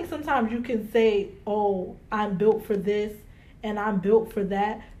 Like, I think sometimes you can say, oh, I'm built for this and I'm built for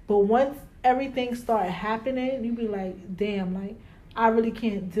that. But once everything start happening, you be like, damn, like, I really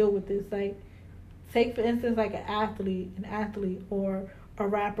can't deal with this. Like, take, for instance, like an athlete or a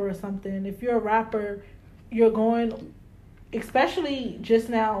rapper or something. If you're a rapper, you're going, especially just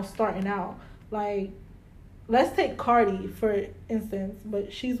now starting out, like, let's take Cardi, for instance,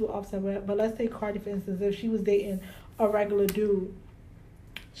 but she's with Offset, but let's take Cardi, for instance, if she was dating a regular dude.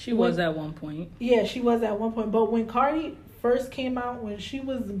 She was at one point. Yeah, she was at one point. But when Cardi first came out, when she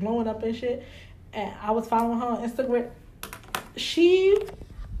was blowing up and shit, and I was following her on Instagram, she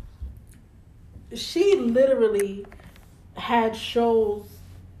literally had shows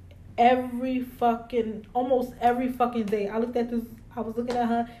almost every fucking day. I was looking at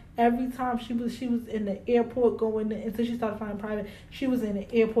her every time she was in the airport going until she started flying private. She was in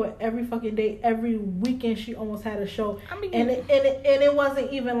the airport every fucking day. Every weekend she almost had a show. And it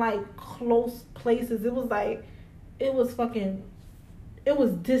wasn't even like close places. It was like it was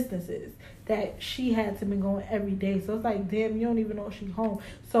distances that she had to be going every day. So it's like, damn, you don't even know if she's home.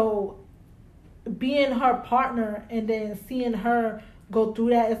 So being her partner and then seeing her go through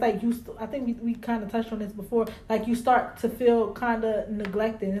that, it's like I think we kind of touched on this before, like you start to feel kind of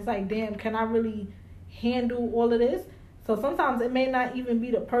neglected. It's like, damn, can I really handle all of this? So sometimes it may not even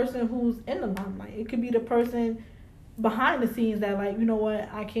be the person who's in the limelight. It could be the person behind the scenes that, like, you know what,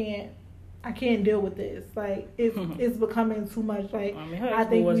 I can't deal with this. Like, it's becoming too much. Like, I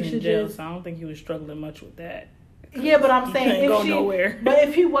think we should just. So I don't think he was struggling much with that. Yeah, but I'm saying if nowhere. But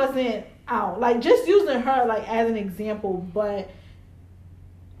if he wasn't out, like, just using her like as an example, but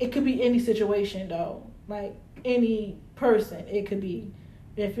it could be any situation though. Like, any person, it could be.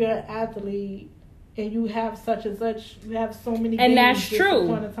 If you're an athlete and you have such and such, you have so many. And that's true.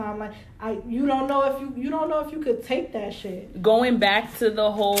 Point of time, like you don't know if you could take that shit. Going back to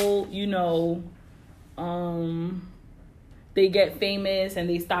the whole, they get famous and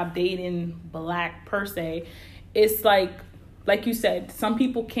they stop dating black per se. It's like you said, some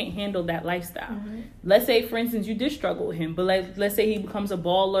people can't handle that lifestyle. Mm-hmm. Let's say, for instance, you did struggle with him, but let's say he becomes a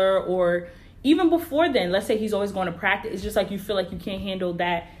baller, or even before then, let's say he's always going to practice. It's just like you feel like you can't handle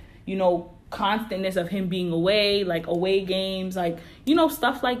that, constantness of him being away, like away games, like,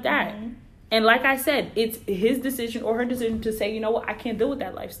 stuff like that. Mm-hmm. And like I said, it's his decision or her decision to say, you know what, I can't deal with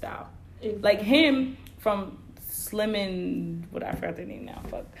that lifestyle. Exactly. Like him from Slim and what, I forgot their name now,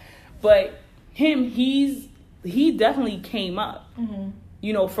 fuck. But him, he definitely came up, mm-hmm.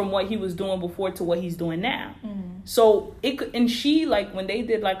 From what he was doing before to what he's doing now. Mm-hmm. So she, like, when they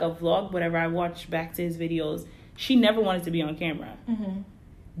did like a vlog, whatever, I watched back to his videos, she never wanted to be on camera. Mm-hmm.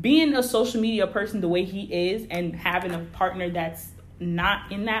 Being a social media person the way he is and having a partner that's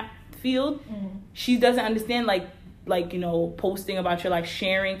not in that field, mm-hmm. she doesn't understand like posting about your life,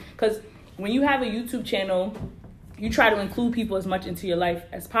 sharing, because when you have a YouTube channel, you try to include people as much into your life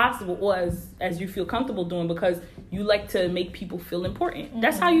as possible, or as you feel comfortable doing, because you like to make people feel important. Mm-hmm.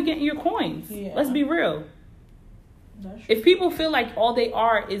 That's how you get your coins. Yeah. Let's be real. If people feel like all they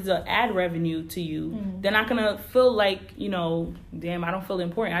are is an ad revenue to you, mm-hmm. they're not gonna feel like, damn, I don't feel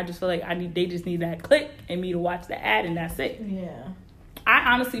important. I just feel like they just need that click and me to watch the ad, and that's it. Yeah.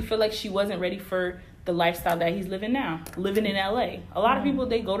 I honestly feel like she wasn't ready for the lifestyle that he's living now, living in LA. A lot of people,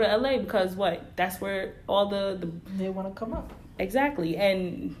 they go to LA because that's where all the they want to come up. Exactly.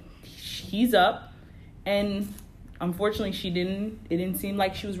 And he's up, and unfortunately it didn't seem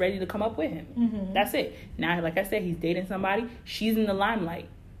like she was ready to come up with him. Mm-hmm. That's it. Now, like I said, he's dating somebody. She's in the limelight,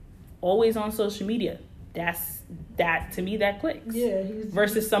 always on social media. That to me, that clicks. Yeah.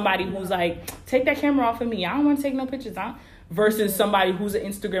 Versus somebody who's like, take that camera off of me, I don't want to take no pictures. Versus somebody who's an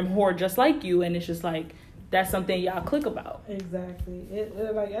Instagram whore just like you, and it's just like, that's something y'all click about. Exactly.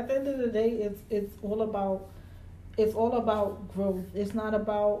 Like, at the end of the day, it's all about it's all about growth. It's not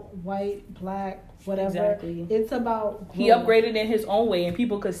about white, black, whatever. Exactly. It's about growth. He upgraded in his own way, and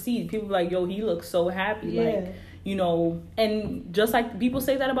people could see. People were like, yo, he looks so happy. Yeah. Like, you know, and just like people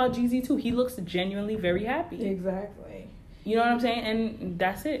say that about Jeezy too. He looks genuinely very happy. Exactly. You know what I'm saying? And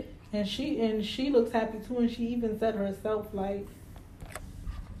that's it. And she looks happy too, and she even said herself, like,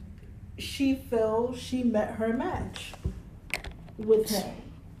 she feels she met her match with him.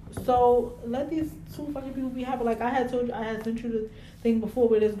 So let these two fucking people be happy. Like I had told you, I had sent you the thing before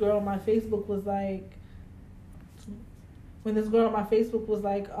where this girl on my Facebook was like,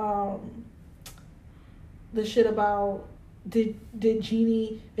 the shit about did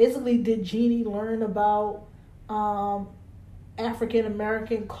Jeannie learn about African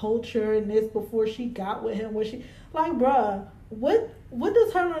American culture and this before she got with him? Was she like, bruh, what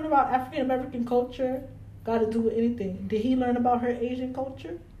does her learn about African American culture got to do with anything? Did he learn about her Asian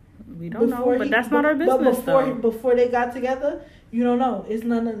culture? We don't know, but that's not our business. But before they got together, you don't know. It's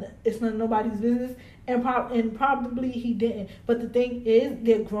none of nobody's business, and probably he didn't. But the thing is,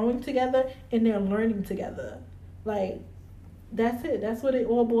 they're growing together and they're learning together. Like, that's it. That's what it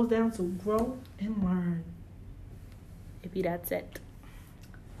all boils down to: grow and learn. Maybe that's it.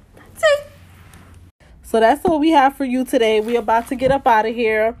 That's it. So that's all we have for you today. We're about to get up out of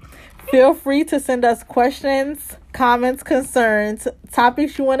here. Feel free to send us questions, comments, concerns,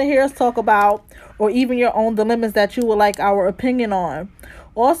 topics you want to hear us talk about, or even your own dilemmas that you would like our opinion on.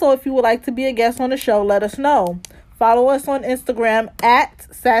 Also, if you would like to be a guest on the show, let us know. Follow us on Instagram at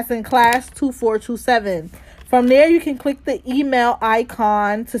SassinClass2427. From there, you can click the email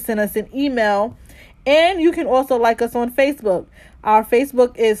icon to send us an email. And you can also like us on Facebook. Our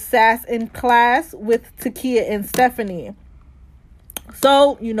Facebook is Sass in Class with Takia and Stephanie.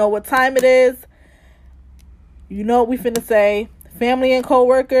 So, you know what time it is. You know what we finna say. Family and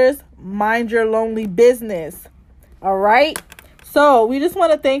co-workers, mind your lonely business. All right? So, we just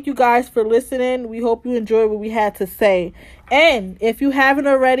want to thank you guys for listening. We hope you enjoyed what we had to say. And if you haven't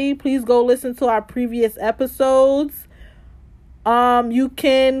already, please go listen to our previous episodes. You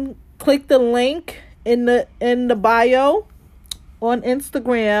can click the link in the bio on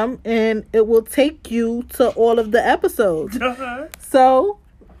Instagram, and it will take you to all of the episodes. So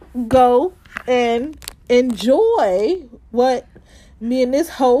go and enjoy what me and this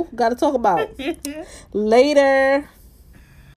hoe got to talk about. Later.